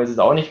ganz neu ist es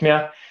auch nicht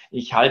mehr.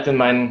 Ich halte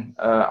meinen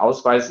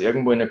Ausweis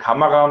irgendwo in eine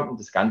Kamera und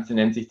das Ganze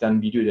nennt sich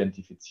dann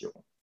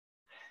Videoidentifizierung.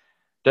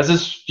 Das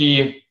ist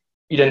die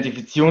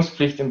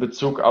Identifizierungspflicht in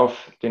Bezug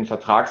auf den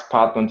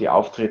Vertragspartner und die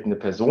auftretende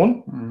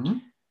Person.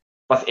 Mhm.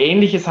 Was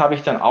Ähnliches habe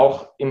ich dann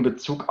auch in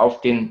Bezug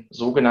auf den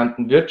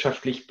sogenannten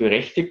wirtschaftlich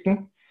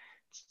Berechtigten.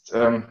 Jetzt,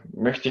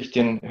 möchte ich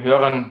den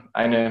Hörern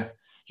eine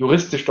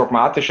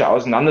juristisch-dogmatische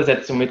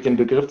Auseinandersetzung mit dem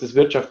Begriff des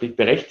wirtschaftlich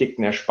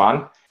Berechtigten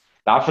ersparen.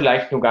 Da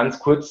vielleicht nur ganz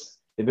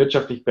kurz, der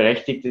wirtschaftlich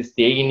Berechtigte ist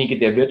derjenige,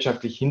 der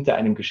wirtschaftlich hinter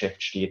einem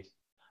Geschäft steht.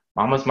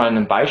 Machen wir es mal an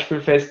einem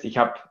Beispiel fest. Ich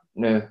habe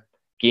eine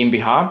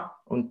GmbH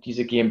und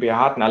diese GmbH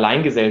hat einen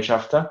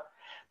Alleingesellschafter.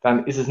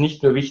 Dann ist es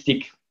nicht nur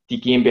wichtig,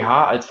 die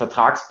GmbH als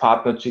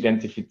Vertragspartner zu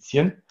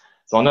identifizieren,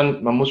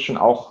 sondern man muss schon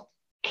auch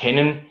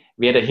kennen,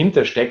 wer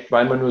dahinter steckt,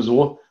 weil man nur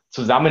so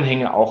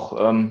Zusammenhänge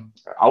auch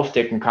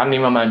aufdecken kann.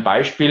 Nehmen wir mal ein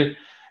Beispiel.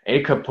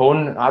 Al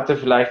Capone hatte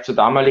vielleicht zur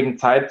damaligen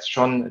Zeit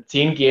schon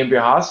 10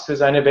 GmbHs für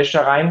seine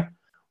Wäschereien.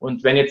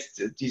 Und wenn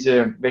jetzt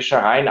diese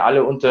Wäschereien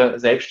alle unter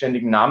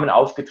selbstständigen Namen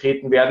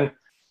aufgetreten werden,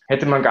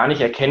 hätte man gar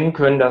nicht erkennen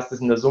können, dass das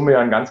in der Summe ja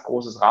ein ganz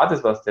großes Rad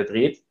ist, was der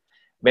dreht.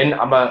 Wenn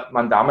aber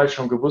man damals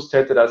schon gewusst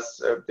hätte,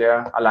 dass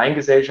der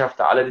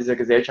Alleingesellschafter aller dieser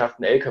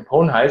Gesellschaften Al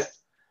Capone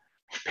heißt,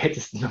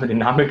 spätestens wenn man den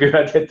Namen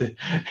gehört hätte,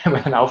 wäre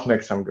man dann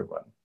aufmerksam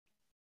geworden.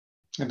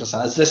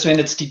 Interessant. Also das wären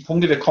jetzt die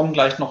Punkte, wir kommen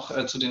gleich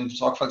noch zu den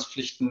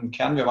Sorgfaltspflichten im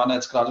Kern. Wir waren ja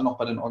jetzt gerade noch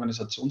bei den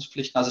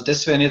Organisationspflichten. Also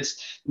das wären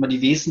jetzt immer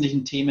die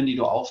wesentlichen Themen, die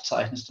du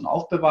aufzeichnest und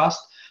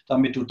aufbewahrst,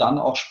 damit du dann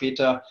auch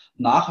später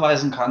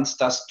nachweisen kannst,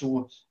 dass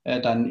du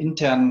deinen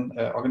internen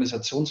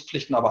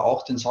Organisationspflichten, aber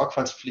auch den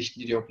Sorgfaltspflichten,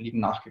 die dir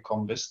obliegen,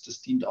 nachgekommen bist.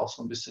 Das dient auch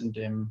so ein bisschen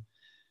dem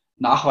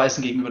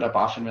Nachweisen gegenüber der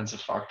BaFin, wenn sie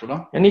fragt,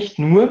 oder? Ja, nicht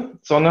nur,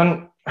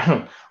 sondern,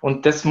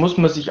 und das muss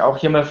man sich auch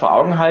hier mal vor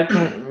Augen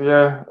halten,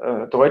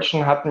 wir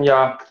Deutschen hatten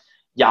ja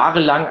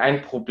jahrelang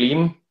ein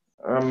Problem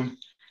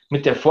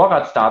mit der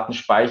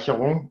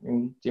Vorratsdatenspeicherung,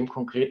 in dem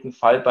konkreten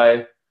Fall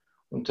bei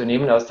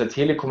Unternehmen aus der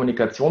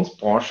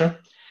Telekommunikationsbranche.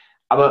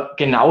 Aber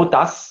genau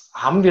das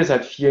haben wir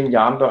seit vielen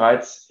Jahren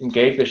bereits im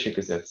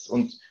Geldwäschegesetz.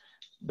 Und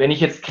wenn ich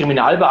jetzt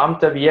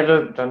Kriminalbeamter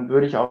wäre, dann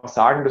würde ich auch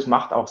sagen, das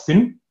macht auch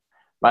Sinn,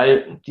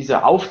 weil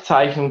diese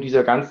Aufzeichnung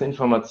dieser ganzen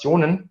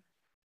Informationen,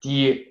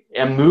 die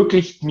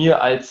ermöglicht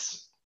mir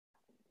als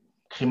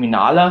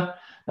Kriminaler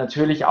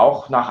natürlich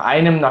auch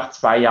nach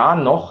 2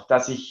 Jahren noch,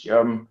 dass ich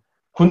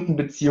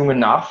Kundenbeziehungen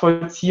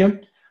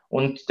nachvollziehe.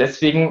 Und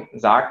deswegen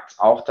sagt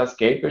auch das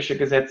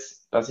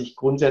Geldwäschegesetz, dass ich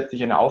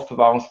grundsätzlich eine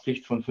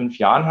Aufbewahrungspflicht von 5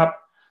 Jahren habe.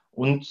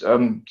 Und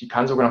die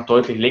kann sogar noch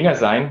deutlich länger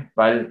sein,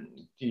 weil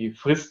die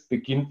Frist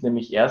beginnt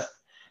nämlich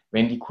erst,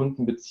 wenn die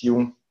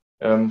Kundenbeziehung,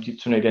 die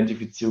zu einer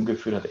Identifizierung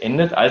geführt hat,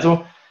 endet.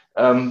 Also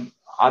an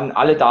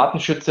alle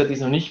Datenschützer, die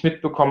es noch nicht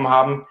mitbekommen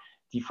haben,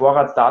 die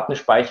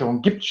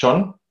Vorratsdatenspeicherung gibt es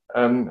schon.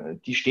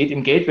 Die steht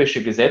im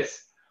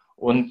Geldwäschegesetz.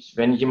 Und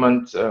wenn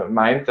jemand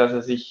meint, dass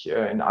er sich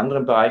in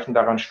anderen Bereichen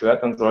daran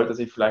stört, dann sollte er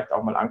sich vielleicht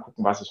auch mal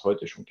angucken, was es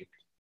heute schon gibt.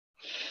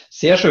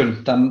 Sehr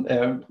schön.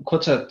 Dann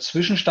kurzer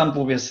Zwischenstand,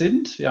 wo wir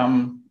sind. Wir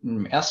haben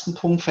im ersten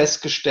Punkt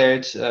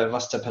festgestellt,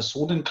 was der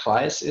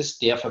Personenkreis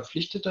ist, der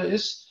Verpflichteter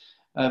ist.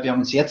 Wir haben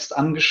uns jetzt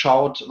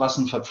angeschaut, was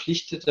ein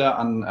Verpflichteter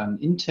an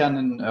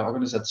internen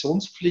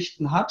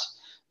Organisationspflichten hat,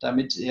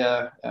 damit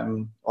er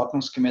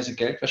ordnungsgemäße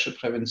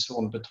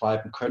Geldwäscheprävention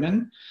betreiben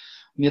können.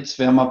 Und jetzt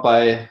wären wir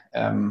bei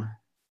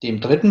dem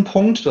dritten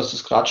Punkt, du hast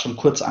es gerade schon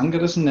kurz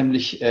angerissen,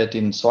 nämlich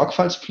den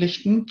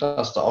Sorgfaltspflichten. Da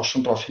hast du auch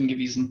schon darauf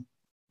hingewiesen,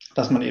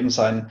 dass man eben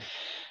seinen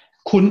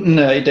Kunden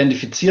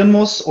identifizieren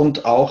muss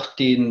und auch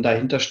den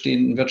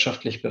dahinterstehenden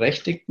wirtschaftlich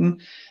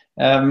Berechtigten.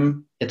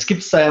 Jetzt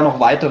gibt es da ja noch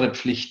weitere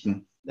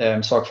Pflichten,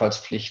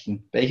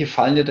 Sorgfaltspflichten. Welche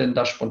fallen dir denn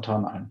da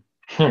spontan ein?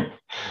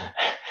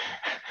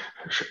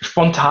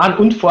 Spontan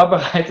und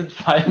vorbereitet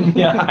fallen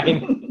mir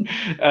ein,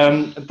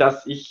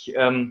 dass ich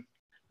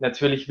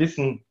natürlich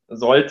wissen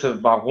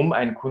sollte, warum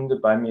ein Kunde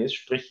bei mir ist.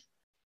 Sprich,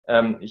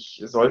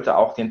 ich sollte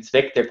auch den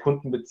Zweck der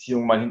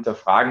Kundenbeziehung mal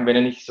hinterfragen, wenn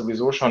er nicht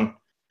sowieso schon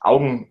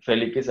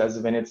augenfällig ist.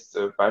 Also wenn jetzt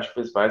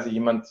beispielsweise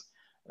jemand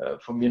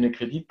von mir eine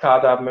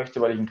Kreditkarte haben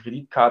möchte, weil ich ein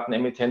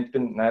Kreditkartenemittent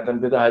bin, naja,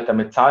 dann wird er halt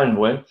damit zahlen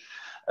wollen.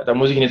 Da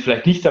muss ich ihn jetzt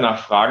vielleicht nicht danach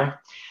fragen.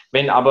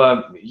 Wenn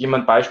aber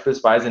jemand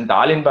beispielsweise ein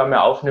Darlehen bei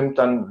mir aufnimmt,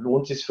 dann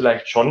lohnt es sich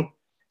vielleicht schon,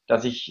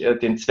 dass ich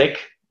den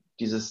Zweck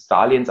dieses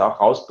Darlehens auch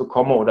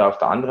rausbekomme oder auf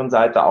der anderen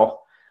Seite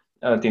auch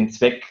den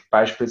Zweck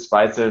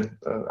beispielsweise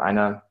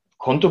einer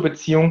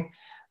Kontobeziehung,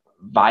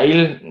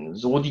 weil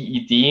so die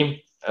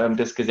Idee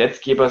des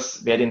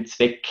Gesetzgebers, wer den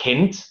Zweck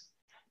kennt,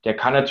 der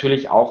kann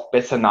natürlich auch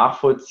besser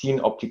nachvollziehen,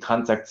 ob die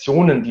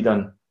Transaktionen, die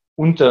dann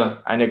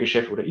unter einer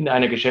oder in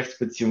einer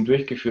Geschäftsbeziehung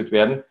durchgeführt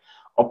werden,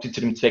 ob die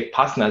zu dem Zweck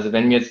passen. Also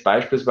wenn mir jetzt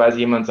beispielsweise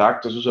jemand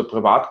sagt, das ist ein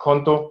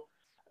Privatkonto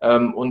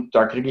und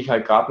da kriege ich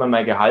halt gerade mal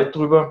mein Gehalt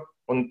drüber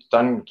und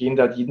dann gehen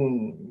da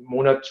jeden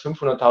Monat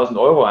 500.000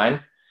 Euro ein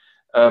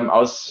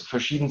aus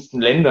verschiedensten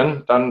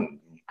Ländern,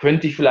 dann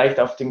könnte ich vielleicht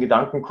auf den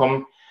Gedanken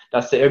kommen,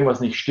 dass da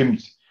irgendwas nicht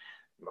stimmt.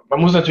 Man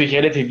muss natürlich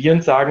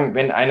relativierend sagen,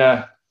 wenn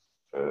einer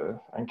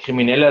ein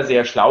Krimineller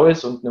sehr schlau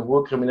ist und eine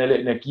hohe kriminelle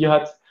Energie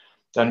hat,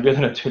 dann wird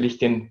er natürlich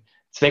den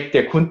Zweck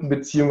der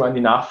Kundenbeziehung an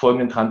die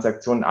nachfolgenden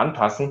Transaktionen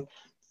anpassen.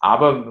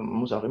 Aber man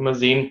muss auch immer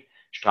sehen,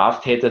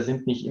 Straftäter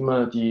sind nicht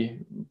immer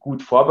die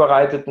gut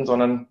Vorbereiteten,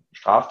 sondern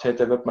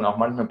Straftäter wird man auch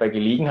manchmal bei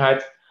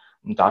Gelegenheit.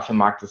 Und dafür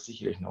mag das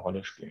sicherlich eine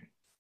Rolle spielen.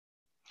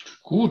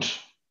 Gut.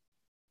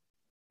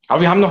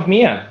 Aber wir haben noch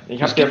mehr.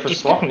 Ich habe ja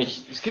versprochen.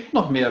 Es gibt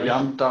noch mehr. Wir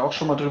haben da auch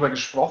schon mal drüber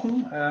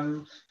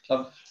gesprochen. Ich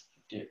glaube,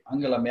 die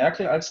Angela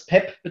Merkel als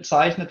PEP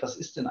bezeichnet. Was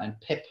ist denn ein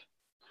PEP?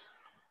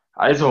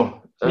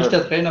 Also. Nicht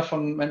der Trainer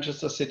von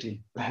Manchester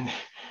City.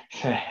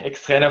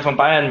 Ex-Trainer von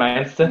Bayern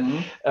meinst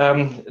du?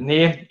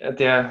 Nee,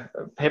 der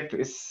PEP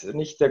ist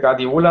nicht der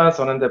Guardiola,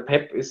 sondern der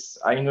PEP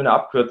ist eigentlich nur eine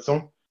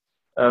Abkürzung.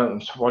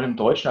 Sowohl im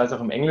Deutschen als auch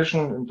im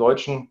Englischen. Im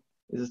Deutschen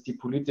ist es die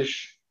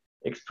politisch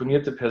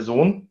exponierte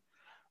Person.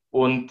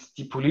 Und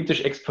die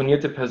politisch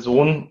exponierte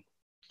Person,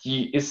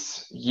 die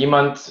ist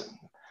jemand,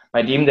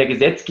 bei dem der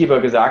Gesetzgeber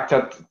gesagt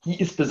hat, die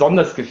ist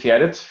besonders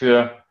gefährdet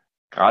für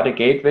gerade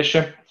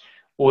Geldwäsche.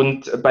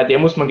 Und bei der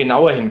muss man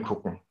genauer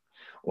hingucken.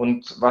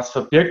 Und was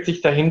verbirgt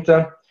sich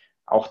dahinter?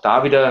 Auch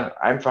da wieder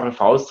einfache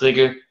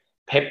Faustregel.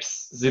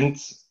 PEPs sind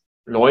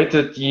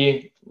Leute,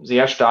 die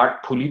sehr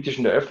stark politisch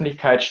in der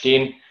Öffentlichkeit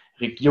stehen,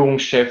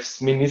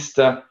 Regierungschefs,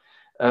 Minister,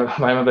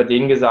 weil man bei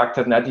denen gesagt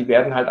hat, na, die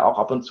werden halt auch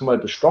ab und zu mal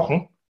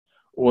bestochen.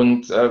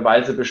 Und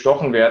weil sie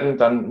bestochen werden,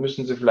 dann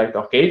müssen sie vielleicht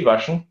auch Geld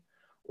waschen.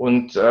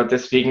 Und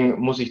deswegen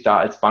muss ich da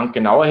als Bank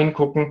genauer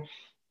hingucken.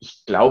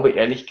 Ich glaube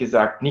ehrlich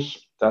gesagt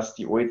nicht, dass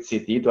die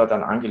OECD dort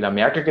an Angela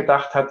Merkel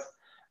gedacht hat.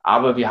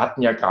 Aber wir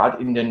hatten ja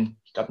gerade in den,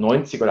 ich glaube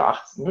 90er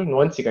oder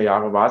 90er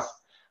Jahre war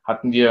es,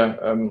 hatten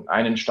wir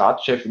einen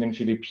Staatschef in den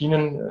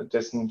Philippinen,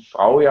 dessen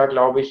Frau ja,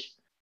 glaube ich,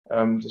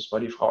 das war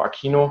die Frau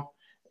Aquino,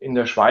 in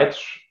der Schweiz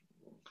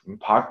ein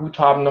paar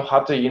Guthaben noch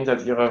hatte,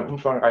 jenseits ihrer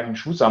umfangreichen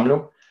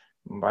Schuhsammlung.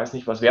 Man weiß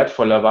nicht, was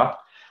wertvoller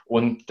war.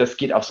 Und das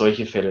geht auf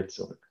solche Fälle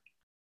zurück.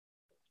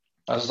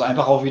 Also es ist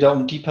einfach auch wieder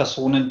um die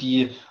Personen,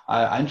 die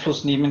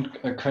Einfluss nehmen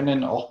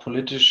können, auch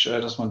politisch,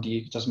 dass man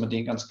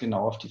denen ganz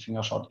genau auf die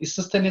Finger schaut. Ist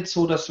es denn jetzt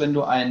so, dass wenn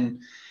du einen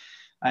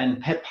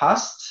PEP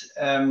hast,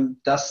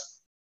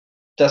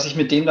 dass ich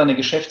mit dem dann eine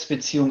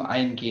Geschäftsbeziehung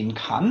eingehen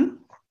kann?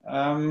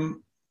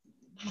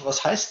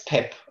 Was heißt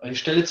PEP? Ich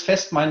stelle jetzt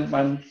fest,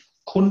 mein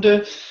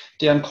Kunde,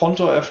 der ein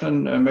Konto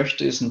eröffnen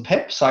möchte, ist ein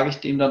PEP. Sage ich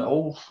dem dann,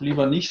 oh,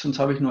 lieber nicht, sonst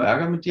habe ich nur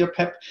Ärger mit dir,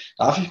 PEP.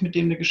 Darf ich mit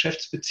dem eine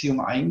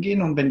Geschäftsbeziehung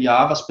eingehen? Und wenn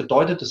ja, was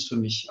bedeutet das für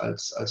mich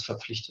als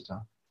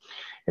Verpflichteter?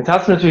 Jetzt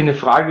hast du natürlich eine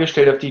Frage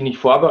gestellt, auf die ich nicht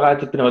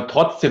vorbereitet bin, aber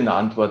trotzdem eine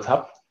Antwort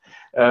habe.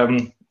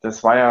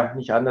 Das war ja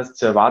nicht anders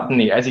zu erwarten.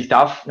 Nee, also ich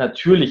darf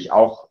natürlich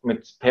auch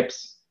mit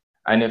PEPs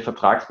eine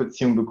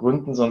Vertragsbeziehung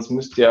begründen, sonst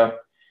müsste ja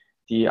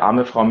die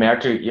arme Frau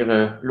Merkel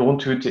ihre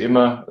Lohntüte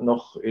immer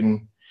noch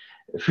in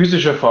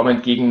physischer Form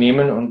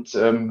entgegennehmen und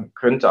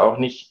könnte auch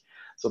nicht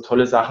so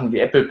tolle Sachen wie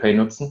Apple Pay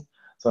nutzen,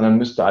 sondern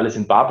müsste alles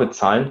in bar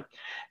bezahlen.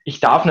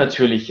 Ich darf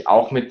natürlich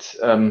auch mit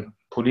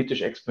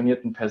politisch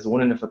exponierten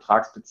Personen eine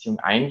Vertragsbeziehung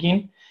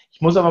eingehen.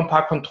 Ich muss aber ein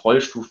paar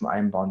Kontrollstufen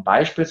einbauen.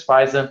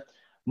 Beispielsweise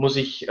muss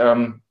ich,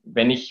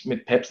 wenn ich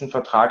mit PEPs einen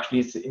Vertrag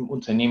schließe, im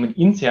Unternehmen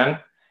intern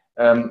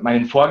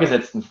meinen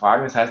Vorgesetzten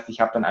fragen. Das heißt, ich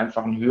habe dann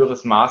einfach ein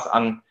höheres Maß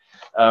an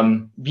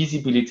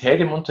Visibilität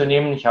im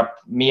Unternehmen. Ich habe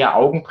mehr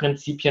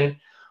Augenprinzipien.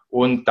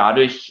 Und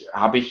dadurch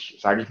habe ich,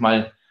 sage ich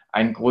mal,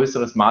 ein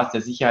größeres Maß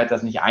der Sicherheit,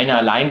 dass nicht einer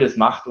allein das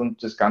macht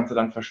und das Ganze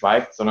dann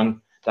verschweigt,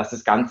 sondern dass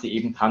das Ganze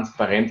eben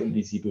transparent und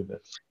visibel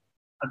wird.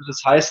 Also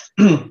das heißt,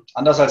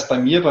 anders als bei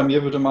mir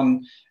würde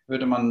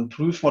man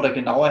prüfen oder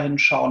genauer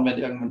hinschauen, wenn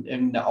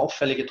irgendeine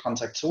auffällige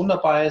Transaktion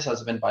dabei ist.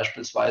 Also wenn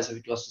beispielsweise,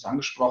 wie du hast es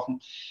angesprochen,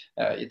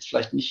 jetzt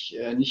vielleicht nicht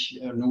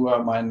nur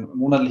mein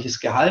monatliches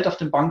Gehalt auf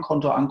dem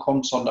Bankkonto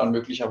ankommt, sondern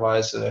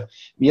möglicherweise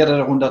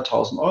mehrere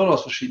 100.000 Euro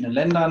aus verschiedenen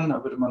Ländern,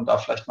 da würde man da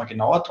vielleicht mal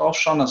genauer drauf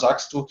schauen. Dann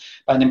sagst du,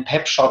 bei einem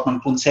PEP schaut man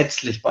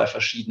grundsätzlich bei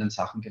verschiedenen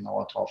Sachen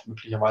genauer drauf,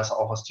 möglicherweise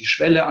auch was die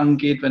Schwelle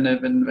angeht, wenn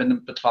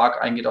ein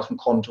Betrag eingeht auf ein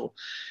Konto.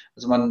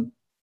 Also man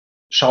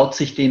schaut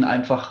sich den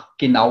einfach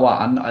genauer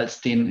an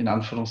als den in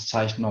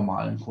Anführungszeichen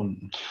normalen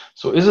Kunden.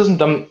 So ist es und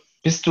dann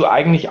bist du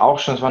eigentlich auch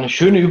schon, das war eine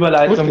schöne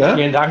Überleitung, gut, ja?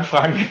 Vielen Dank,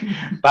 Frank,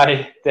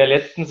 bei der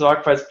letzten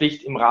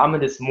Sorgfaltspflicht im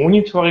Rahmen des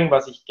Monitoring,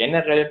 was ich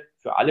generell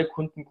für alle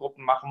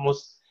Kundengruppen machen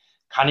muss,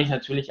 kann ich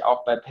natürlich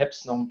auch bei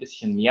PEPs noch ein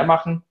bisschen mehr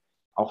machen.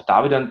 Auch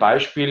da wieder ein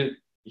Beispiel,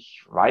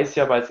 ich weiß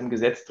ja, weil es im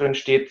Gesetz drin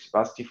steht,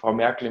 was die Frau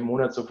Merkel im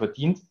Monat so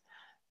verdient.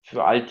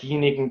 Für all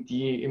diejenigen,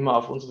 die immer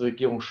auf unsere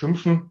Regierung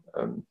schimpfen,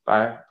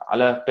 bei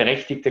aller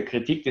berechtigter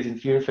Kritik, die es in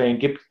vielen Fällen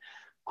gibt,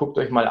 guckt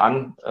euch mal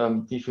an,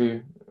 wie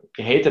viel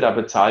Gehälter da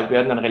bezahlt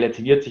werden, dann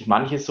relativiert sich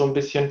manches so ein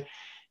bisschen.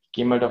 Ich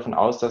gehe mal davon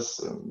aus,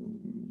 dass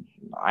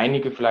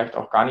einige vielleicht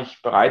auch gar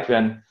nicht bereit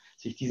wären,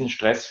 sich diesen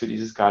Stress für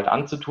dieses Gehalt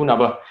anzutun.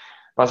 Aber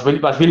was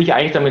will ich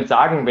eigentlich damit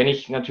sagen, wenn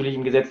ich natürlich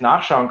im Gesetz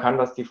nachschauen kann,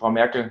 was die Frau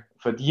Merkel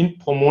verdient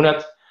pro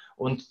Monat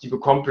und die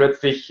bekommt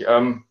plötzlich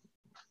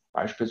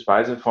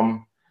beispielsweise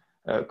vom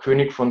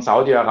König von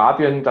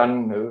Saudi-Arabien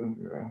dann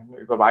eine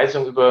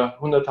Überweisung über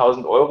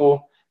 100.000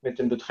 Euro mit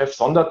dem Betreff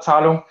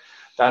Sonderzahlung,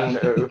 dann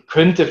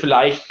könnte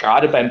vielleicht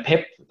gerade beim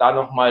PEP da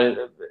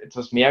nochmal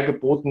etwas mehr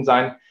geboten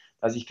sein,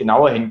 dass ich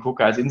genauer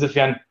hingucke. Also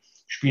insofern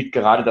spielt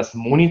gerade das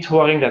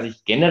Monitoring, das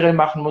ich generell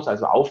machen muss,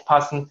 also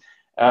aufpassen,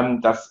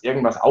 dass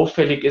irgendwas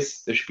auffällig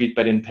ist, das spielt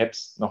bei den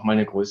PEPs nochmal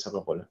eine größere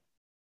Rolle.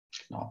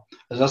 Genau.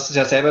 Also du hast es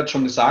ja selber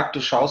schon gesagt, du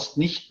schaust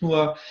nicht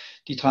nur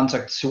die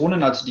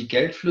Transaktionen, also die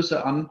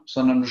Geldflüsse an,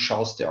 sondern du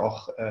schaust dir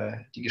auch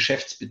die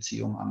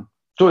Geschäftsbeziehung an.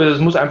 So, es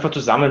muss einfach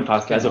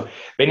zusammenpassen. Genau. Also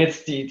wenn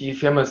jetzt die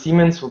Firma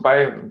Siemens,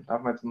 wobei,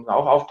 darf man jetzt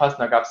auch aufpassen,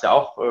 da gab es ja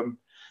auch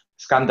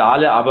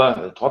Skandale,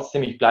 aber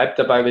trotzdem, ich bleibe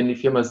dabei, wenn die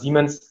Firma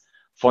Siemens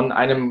von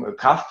einem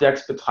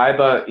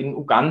Kraftwerksbetreiber in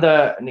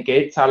Uganda eine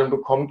Geldzahlung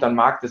bekommt, dann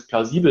mag das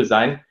plausibel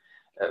sein.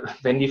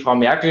 Wenn die Frau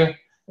Merkel,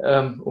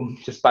 um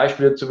das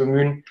Beispiel zu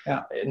bemühen,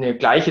 eine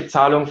gleiche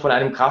Zahlung von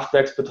einem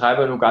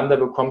Kraftwerksbetreiber in Uganda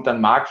bekommt, dann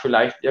mag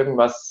vielleicht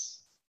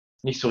irgendwas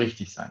nicht so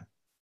richtig sein.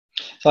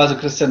 So, also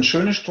Christian,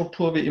 schöne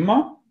Struktur wie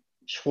immer.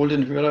 Ich hole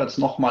den Hörer jetzt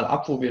nochmal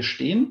ab, wo wir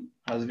stehen.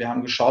 Also wir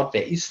haben geschaut,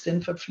 wer ist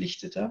denn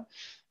Verpflichteter?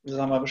 Das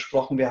haben wir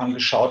besprochen. Wir haben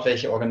geschaut,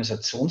 welche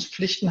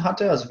Organisationspflichten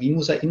hat er. Also wie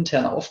muss er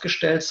intern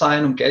aufgestellt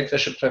sein, um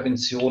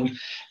Geldwäscheprävention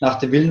nach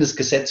dem Willen des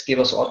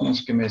Gesetzgebers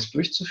ordnungsgemäß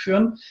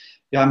durchzuführen.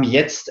 Wir haben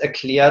jetzt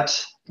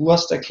erklärt, du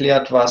hast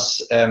erklärt,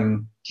 was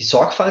die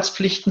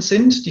Sorgfaltspflichten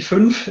sind, die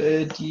 5,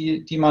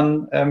 die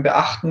man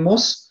beachten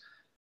muss.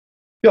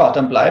 Ja,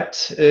 dann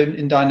bleibt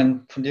in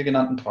deinem von dir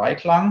genannten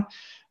Dreiklang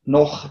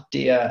noch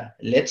der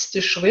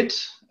letzte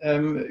Schritt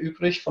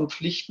übrig von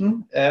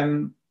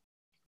Pflichten.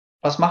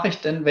 Was mache ich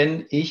denn,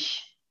 wenn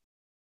ich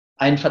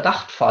einen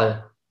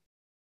Verdachtfall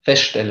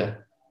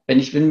feststelle?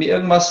 Wenn mir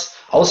irgendwas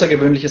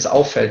Außergewöhnliches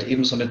auffällt,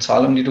 eben so eine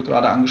Zahlung, die du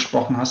gerade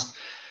angesprochen hast,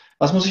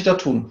 was muss ich da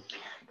tun?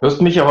 Du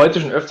hast mich ja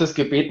heute schon öfters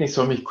gebeten, ich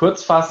soll mich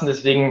kurz fassen,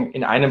 deswegen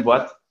in einem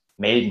Wort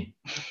melden.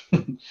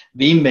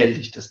 Wem melde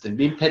ich das denn?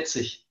 Wem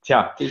petze ich?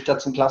 Tja, gehe ich da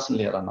zum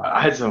Klassenlehrer nach?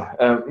 Also,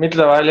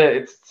 mittlerweile,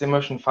 jetzt sind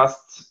wir schon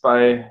fast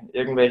bei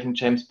irgendwelchen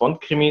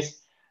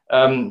James-Bond-Krimis,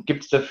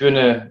 gibt es dafür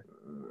eine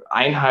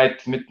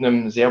Einheit mit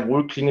einem sehr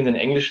wohlklingenden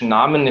englischen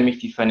Namen, nämlich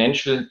die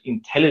Financial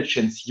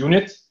Intelligence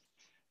Unit.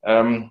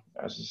 Also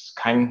es ist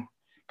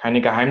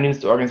keine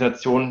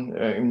Geheimdienstorganisation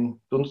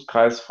im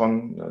Dunstkreis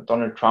von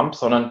Donald Trump,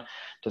 sondern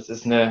das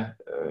ist eine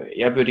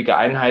ehrwürdige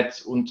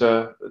Einheit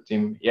unter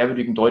dem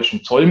ehrwürdigen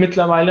deutschen Zoll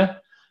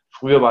mittlerweile.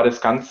 Früher war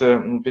das Ganze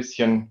ein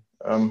bisschen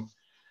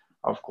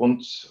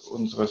aufgrund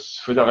unseres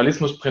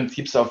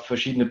Föderalismusprinzips auf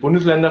verschiedene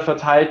Bundesländer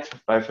verteilt,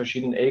 bei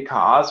verschiedenen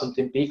LKAs und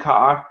dem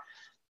BKA.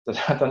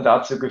 Das hat dann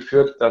dazu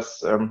geführt,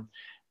 dass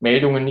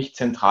Meldungen nicht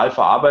zentral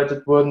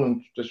verarbeitet wurden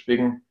und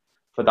deswegen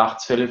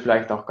Verdachtsfälle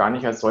vielleicht auch gar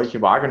nicht als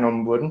solche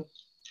wahrgenommen wurden.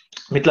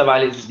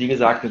 Mittlerweile ist es, wie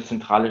gesagt, eine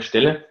zentrale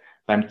Stelle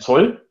beim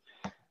Zoll.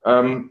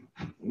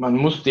 Man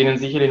muss denen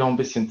sicherlich noch ein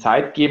bisschen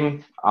Zeit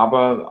geben,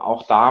 aber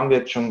auch da haben wir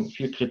jetzt schon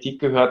viel Kritik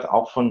gehört,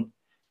 auch von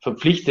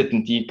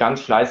Verpflichteten, die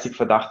ganz fleißig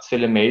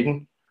Verdachtsfälle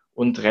melden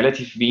und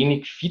relativ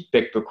wenig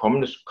Feedback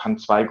bekommen. Das kann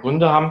 2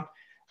 Gründe haben.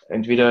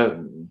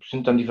 Entweder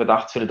sind dann die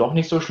Verdachtsfälle doch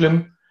nicht so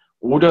schlimm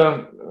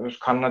oder es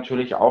kann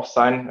natürlich auch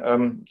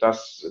sein,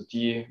 dass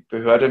die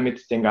Behörde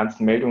mit den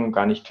ganzen Meldungen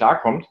gar nicht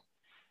klarkommt.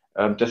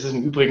 Das ist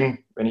im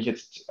Übrigen, wenn ich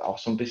jetzt auch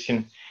so ein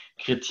bisschen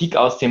Kritik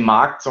aus dem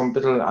Markt so ein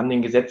bisschen an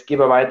den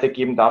Gesetzgeber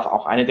weitergeben darf,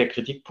 auch einer der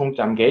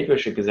Kritikpunkte am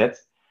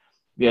Geldwäschegesetz.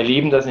 Wir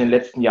erleben, dass in den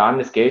letzten Jahren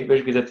das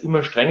Geldwäschegesetz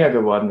immer strenger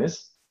geworden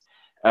ist,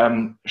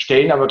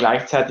 stellen aber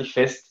gleichzeitig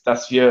fest,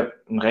 dass wir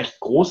ein recht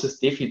großes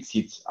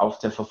Defizit auf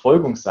der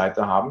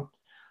Verfolgungsseite haben.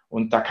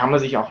 Und da kann man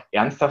sich auch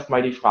ernsthaft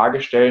mal die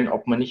Frage stellen,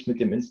 ob man nicht mit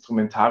dem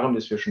Instrumentarium,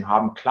 das wir schon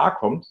haben,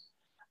 klarkommt,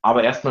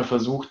 aber erstmal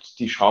versucht,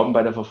 die Schrauben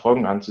bei der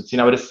Verfolgung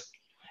anzuziehen. Aber das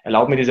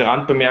erlaubt mir diese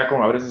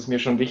Randbemerkung, aber das ist mir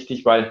schon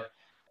wichtig, weil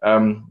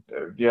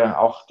wir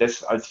auch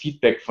das als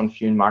Feedback von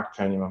vielen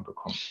Marktteilnehmern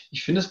bekommen.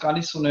 Ich finde es gar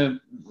nicht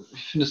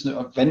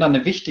wenn dann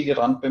eine wichtige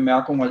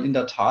Randbemerkung, weil in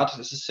der Tat,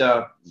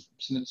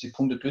 sind jetzt die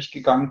Punkte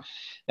durchgegangen,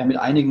 ja mit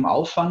einigem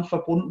Aufwand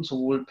verbunden,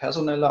 sowohl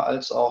personeller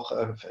als auch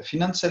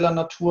finanzieller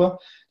Natur.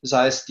 Das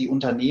heißt, die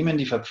Unternehmen,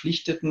 die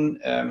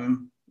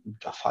Verpflichteten,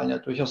 da fallen ja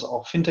durchaus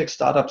auch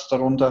Fintech-Startups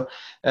darunter,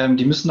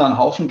 die müssen da einen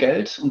Haufen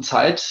Geld und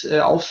Zeit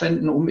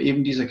aufwenden, um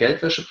eben diese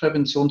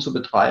Geldwäscheprävention zu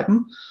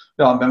betreiben.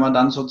 Ja, und wenn man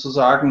dann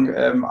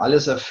sozusagen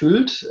alles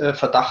erfüllt,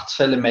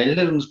 Verdachtsfälle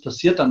meldet und es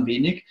passiert dann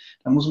wenig,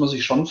 dann muss man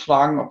sich schon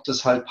fragen, ob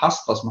das halt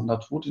passt, was man da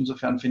tut.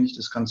 Insofern finde ich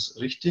das ganz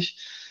richtig,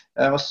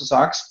 was du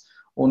sagst.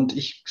 Und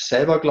ich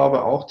selber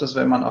glaube auch, dass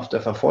wenn man auf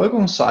der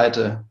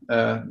Verfolgungsseite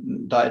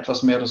da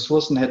etwas mehr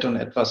Ressourcen hätte und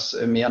etwas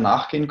mehr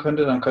nachgehen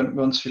könnte, dann könnten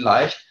wir uns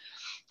vielleicht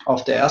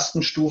auf der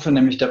ersten Stufe,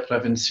 nämlich der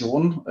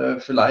Prävention,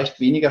 vielleicht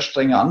weniger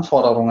strenge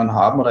Anforderungen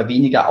haben oder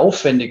weniger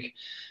aufwendige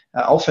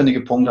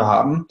Punkte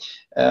haben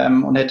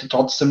und hätte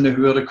trotzdem eine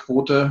höhere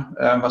Quote,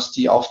 was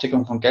die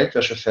Aufdeckung von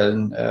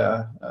Geldwäschefällen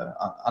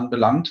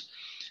anbelangt.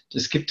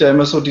 Es gibt ja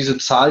immer so diese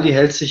Zahl, die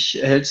hält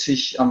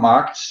sich am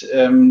Markt,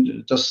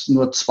 dass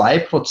nur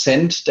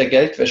 2% der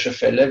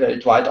Geldwäschefälle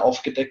weltweit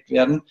aufgedeckt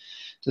werden.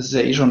 Das ist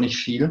ja eh schon nicht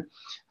viel.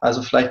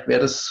 Also vielleicht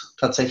wäre das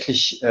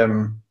tatsächlich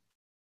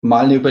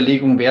mal eine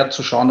Überlegung wert,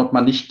 zu schauen, ob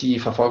man nicht die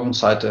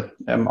Verfolgungsseite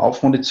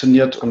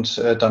aufmunitioniert und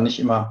dann nicht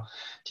immer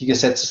die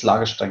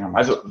Gesetzeslage strenger macht.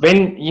 Also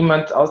wenn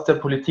jemand aus der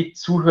Politik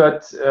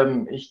zuhört,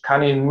 ich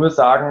kann Ihnen nur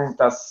sagen,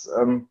 dass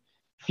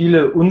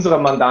viele unserer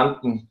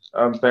Mandanten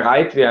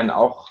bereit wären,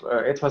 auch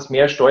etwas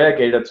mehr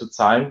Steuergelder zu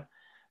zahlen,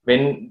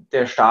 wenn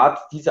der Staat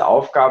diese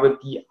Aufgabe,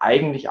 die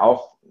eigentlich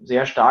auch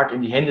sehr stark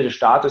in die Hände des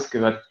Staates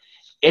gehört,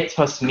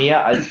 etwas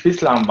mehr als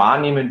bislang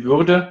wahrnehmen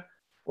würde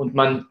und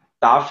man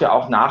dafür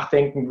auch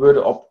nachdenken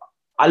würde, ob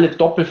alle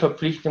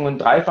Doppelverpflichtungen,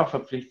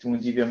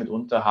 Dreifachverpflichtungen, die wir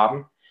mitunter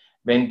haben,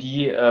 wenn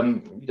die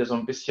wieder so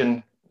ein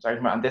bisschen, sage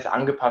ich mal, an das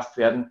angepasst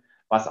werden,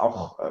 was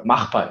auch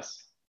machbar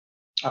ist.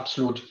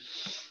 Absolut.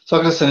 So,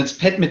 Christian,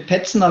 jetzt mit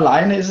Petzen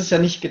alleine ist es ja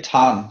nicht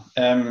getan.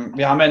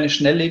 Wir haben ja eine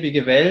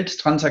schnelllebige Welt.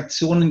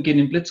 Transaktionen gehen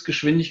in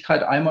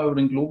Blitzgeschwindigkeit einmal über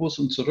den Globus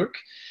und zurück.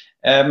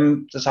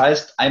 Das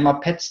heißt, einmal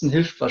petzen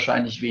hilft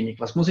wahrscheinlich wenig.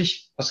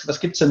 Was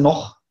gibt es denn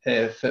noch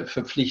für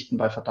Pflichten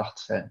bei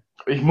Verdachtsfällen?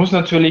 Ich muss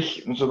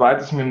natürlich,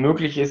 soweit es mir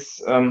möglich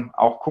ist,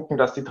 auch gucken,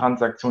 dass die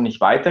Transaktion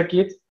nicht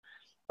weitergeht.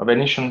 Aber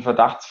wenn ich schon einen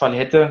Verdachtsfall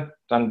hätte,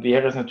 dann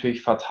wäre es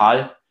natürlich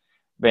fatal,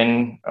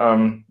 wenn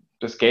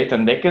das Geld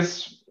dann weg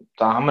ist.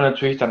 Da haben wir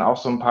natürlich dann auch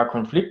so ein paar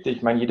Konflikte.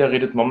 Ich meine, jeder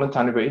redet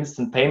momentan über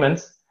Instant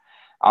Payments,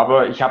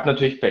 aber ich habe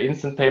natürlich bei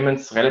Instant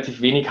Payments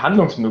relativ wenig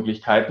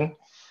Handlungsmöglichkeiten.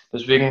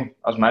 Deswegen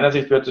aus meiner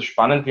Sicht wird es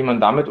spannend, wie man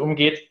damit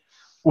umgeht.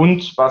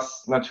 Und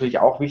was natürlich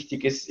auch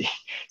wichtig ist,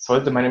 ich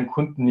sollte meinem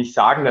Kunden nicht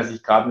sagen, dass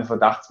ich gerade eine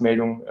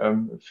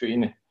Verdachtsmeldung für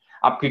ihn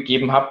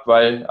abgegeben habe,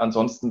 weil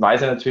ansonsten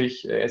weiß er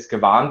natürlich, er ist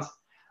gewarnt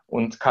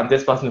und kann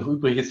das, was noch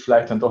übrig ist,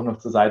 vielleicht dann doch noch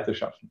zur Seite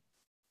schaffen.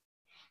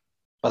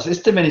 Was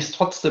ist denn, wenn ich es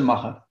trotzdem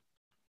mache?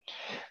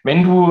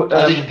 Wenn du,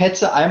 also ich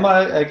petze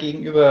einmal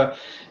gegenüber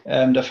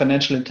der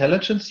Financial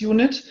Intelligence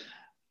Unit,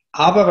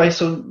 aber weil ich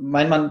so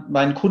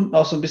meinen Kunden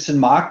auch so ein bisschen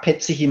mag,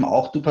 petze ich ihm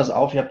auch, du pass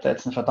auf, ich habe da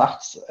jetzt eine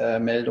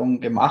Verdachtsmeldung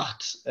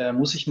gemacht,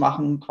 muss ich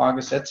machen qua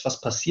Gesetz.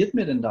 Was passiert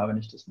mir denn da, wenn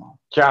ich das mache?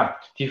 Tja,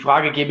 die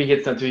Frage gebe ich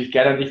jetzt natürlich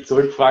gerne an dich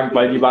zurückfragen,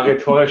 weil die war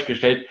rhetorisch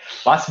gestellt.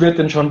 Was wird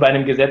denn schon bei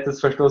einem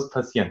Gesetzesverstoß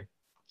passieren?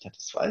 Ja,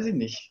 das weiß ich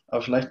nicht.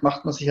 Aber vielleicht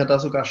macht man sich ja da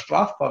sogar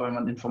strafbar, wenn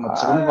man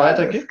Informationen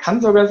weitergibt. Das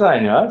kann sogar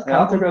sein, ja. Das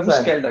kann sogar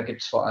sein. Bußgelder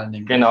gibt es vor allen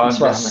Dingen. Genau. Und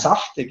zwar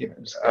saftige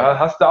Bußgelder.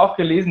 Hast du auch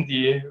gelesen,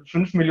 die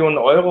 5 Millionen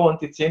Euro und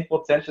die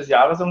 10% des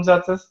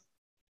Jahresumsatzes?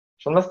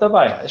 Schon was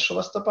dabei. Da ist schon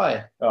was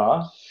dabei.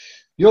 Ja.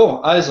 Jo,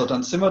 also,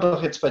 dann sind wir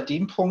doch jetzt bei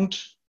dem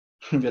Punkt,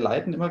 wir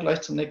leiten immer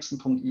gleich zum nächsten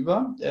Punkt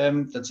über,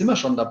 dann sind wir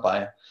schon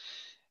dabei.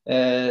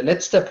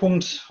 Letzter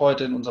Punkt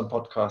heute in unserem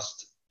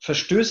Podcast.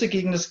 Verstöße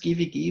gegen das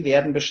GWG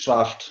werden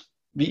bestraft.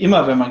 Wie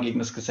immer, wenn man gegen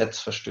das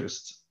Gesetz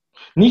verstößt.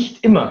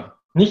 Nicht immer,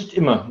 nicht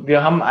immer.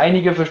 Wir haben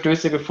einige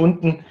Verstöße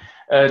gefunden,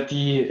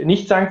 die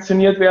nicht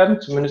sanktioniert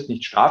werden, zumindest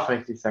nicht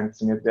strafrechtlich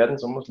sanktioniert werden,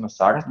 so muss man es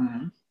sagen.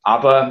 Mhm.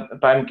 Aber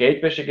beim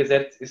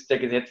Geldwäschegesetz ist der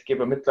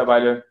Gesetzgeber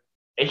mittlerweile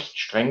echt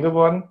streng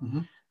geworden.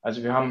 Mhm.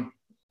 Also wir haben,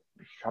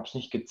 ich habe es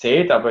nicht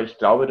gezählt, aber ich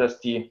glaube, dass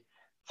die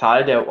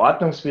Zahl der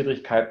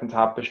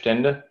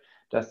Ordnungswidrigkeiten-Tatbestände,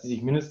 dass die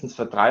sich mindestens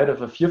verdrei- oder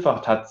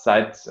vervierfacht hat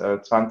seit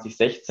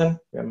 2016.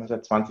 Wir haben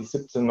seit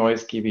 2017 ein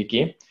neues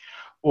GWG.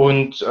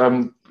 Und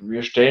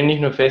wir stellen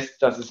nicht nur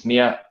fest, dass es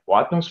mehr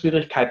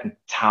Ordnungswidrigkeiten,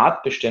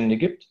 Tatbestände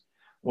gibt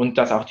und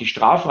dass auch die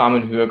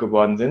Strafrahmen höher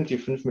geworden sind. Die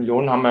 5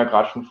 Millionen haben wir ja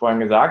gerade schon vorhin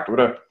gesagt.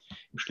 Oder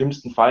im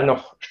schlimmsten Fall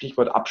noch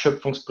Stichwort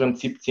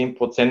Abschöpfungsprinzip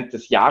 10%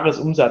 des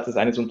Jahresumsatzes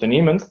eines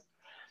Unternehmens.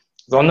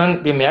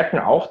 Sondern wir merken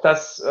auch,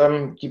 dass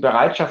die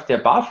Bereitschaft der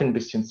BaFin ein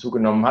bisschen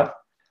zugenommen hat,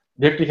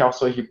 wirklich auch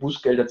solche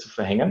Bußgelder zu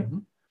verhängen.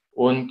 Mhm.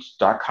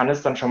 Und da kann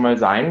es dann schon mal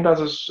sein, dass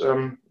es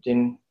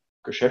den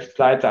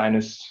Geschäftsleiter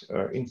eines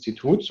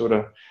Instituts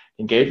oder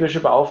den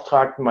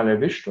Geldwäschebeauftragten mal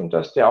erwischt und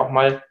dass der auch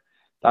mal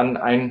dann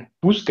ein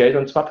Bußgeld,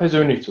 und zwar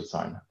persönlich, zu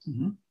zahlen hat.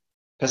 Mhm.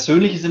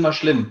 Persönlich ist immer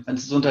schlimm. Wenn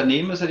es das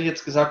Unternehmen ist, hätte ich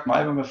jetzt gesagt,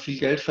 wenn man viel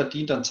Geld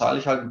verdient, dann zahle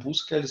ich halt ein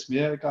Bußgeld, ist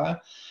mir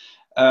egal.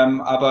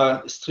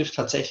 Aber es trifft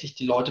tatsächlich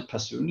die Leute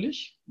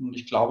persönlich. Und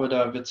ich glaube,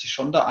 da wird sich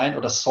schon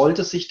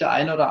sollte sich der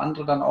eine oder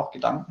andere dann auch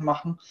Gedanken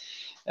machen,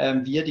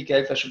 wie er die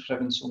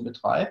Geldwäscheprävention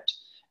betreibt.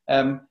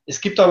 Es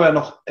gibt aber ja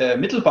noch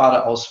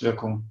mittelbare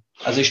Auswirkungen.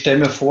 Also ich stelle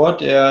mir vor,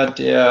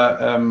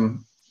 eine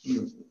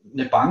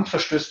Bank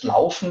verstößt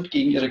laufend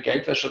gegen ihre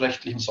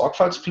geldwäscherechtlichen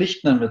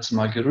Sorgfaltspflichten, dann wird es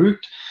mal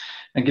gerügt.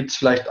 Dann gibt es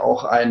vielleicht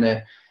auch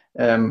eine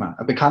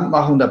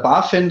Bekanntmachung der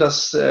BaFin,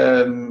 dass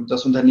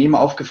das Unternehmen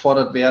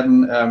aufgefordert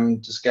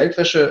werden, das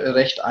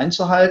Geldwäscherecht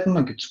einzuhalten.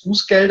 Dann gibt es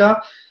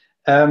Bußgelder.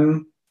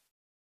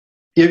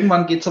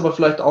 Irgendwann geht es aber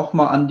vielleicht auch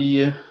mal an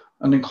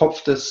den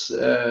Kopf des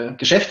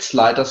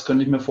Geschäftsleiters,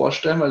 könnte ich mir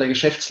vorstellen, weil der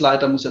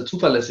Geschäftsleiter muss ja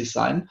zuverlässig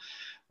sein.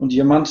 Und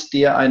jemand,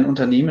 der ein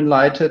Unternehmen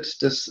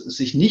leitet, das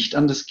sich nicht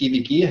an das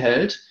GWG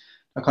hält,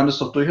 da kann es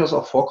doch durchaus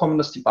auch vorkommen,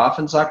 dass die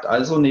BaFin sagt,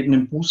 also neben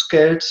dem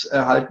Bußgeld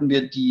halten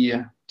wir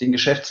den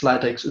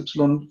Geschäftsleiter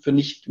XY für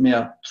nicht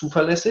mehr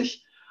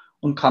zuverlässig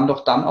und kann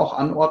doch dann auch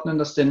anordnen,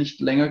 dass der nicht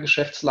länger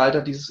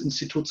Geschäftsleiter dieses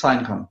Instituts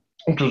sein kann.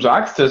 Und du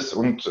sagst es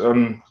und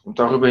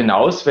darüber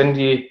hinaus, wenn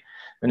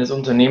das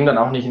Unternehmen dann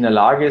auch nicht in der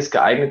Lage ist,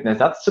 geeigneten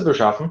Ersatz zu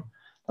beschaffen,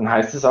 dann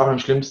heißt es auch im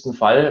schlimmsten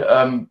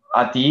Fall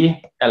AD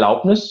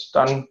Erlaubnis,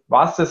 dann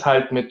war es das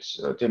halt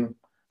mit dem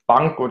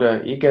Bank-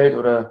 oder E-Geld-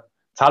 oder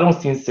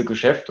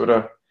Zahlungsdienstegeschäft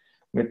oder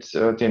mit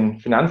den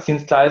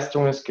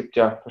Finanzdienstleistungen. Es gibt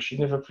ja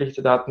verschiedene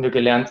Verpflichtete, hatten wir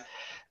gelernt.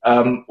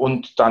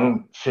 Und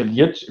dann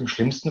verliert im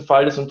schlimmsten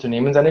Fall das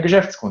Unternehmen seine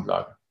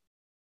Geschäftsgrundlage.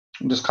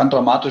 Und das kann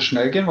dramatisch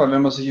schnell gehen, weil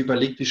wenn man sich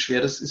überlegt, wie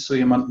schwer das ist, so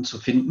jemanden zu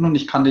finden, und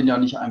ich kann den ja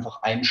nicht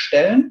einfach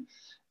einstellen,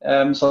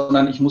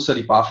 sondern ich muss ja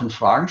die BaFin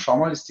fragen, schau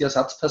mal, ist die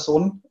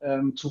Ersatzperson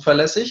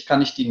zuverlässig,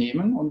 kann ich die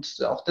nehmen?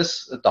 Und auch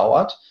das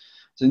dauert.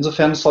 Also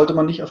insofern sollte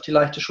man nicht auf die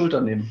leichte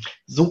Schulter nehmen.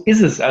 So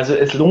ist es. Also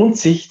es lohnt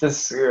sich,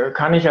 das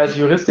kann ich als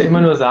Jurist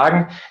immer nur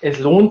sagen, es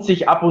lohnt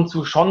sich ab und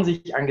zu schon,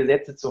 sich an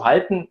Gesetze zu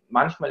halten.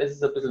 Manchmal ist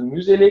es ein bisschen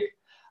mühselig,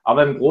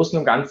 aber im Großen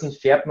und Ganzen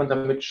fährt man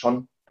damit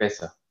schon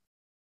besser.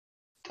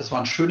 Das war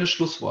ein schönes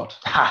Schlusswort.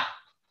 Ha!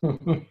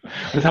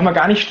 Das haben wir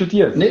gar nicht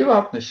studiert. Nee,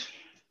 überhaupt nicht.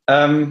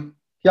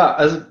 Ja,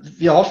 also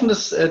wir hoffen,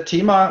 das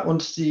Thema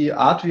und die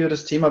Art, wie wir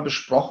das Thema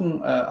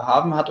besprochen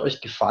haben, hat euch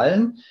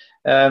gefallen.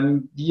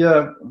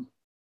 Wir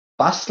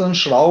basteln,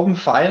 schrauben,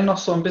 feilen noch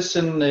so ein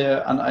bisschen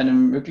an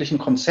einem möglichen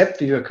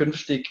Konzept, wie wir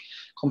künftig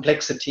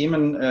komplexe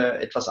Themen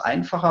etwas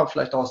einfacher,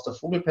 vielleicht auch aus der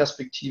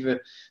Vogelperspektive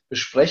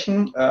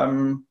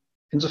besprechen.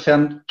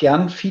 Insofern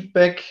gern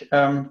Feedback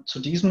zu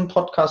diesem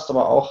Podcast,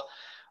 aber auch,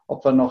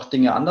 ob wir noch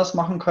Dinge anders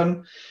machen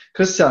können.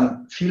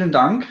 Christian, vielen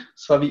Dank.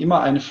 Es war wie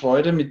immer eine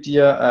Freude, mit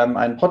dir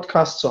einen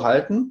Podcast zu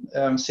halten.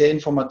 Sehr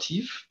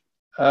informativ.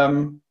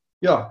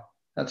 Ja,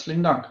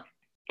 herzlichen Dank.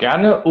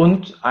 Gerne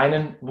und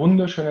einen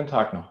wunderschönen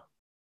Tag noch.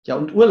 Ja,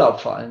 und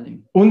Urlaub vor allen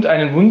Dingen. Und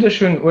einen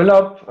wunderschönen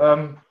Urlaub.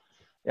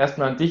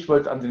 Erstmal an dich,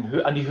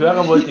 an die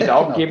Hörer wollte ich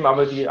auch Genau. geben,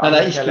 aber die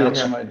Nein, ich gehe jetzt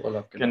schon mal in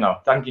Urlaub. Genau,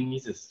 dann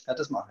genieße es. Ja,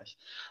 das mache ich.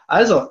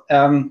 Also,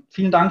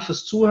 vielen Dank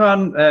fürs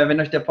Zuhören. Wenn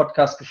euch der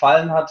Podcast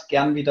gefallen hat,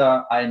 gern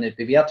wieder eine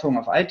Bewertung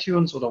auf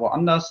iTunes oder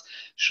woanders.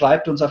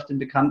 Schreibt uns auf den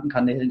bekannten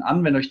Kanälen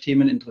an, wenn euch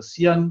Themen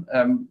interessieren.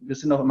 Wir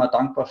sind auch immer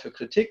dankbar für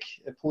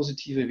Kritik,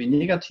 positive wie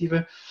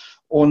negative.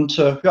 Und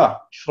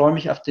ja, ich freue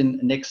mich auf den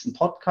nächsten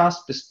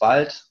Podcast. Bis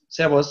bald.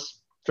 Servus.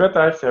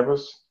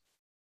 Servus.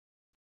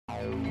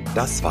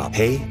 Das war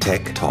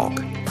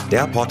PayTechTalk,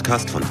 der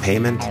Podcast von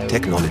Payment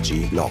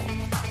Technology Law.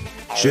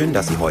 Schön,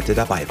 dass Sie heute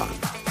dabei waren.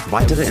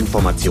 Weitere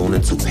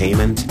Informationen zu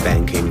Payment,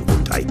 Banking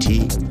und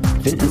IT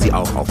finden Sie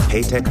auch auf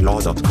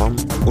paytechlaw.com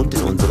und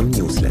in unserem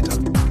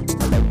Newsletter.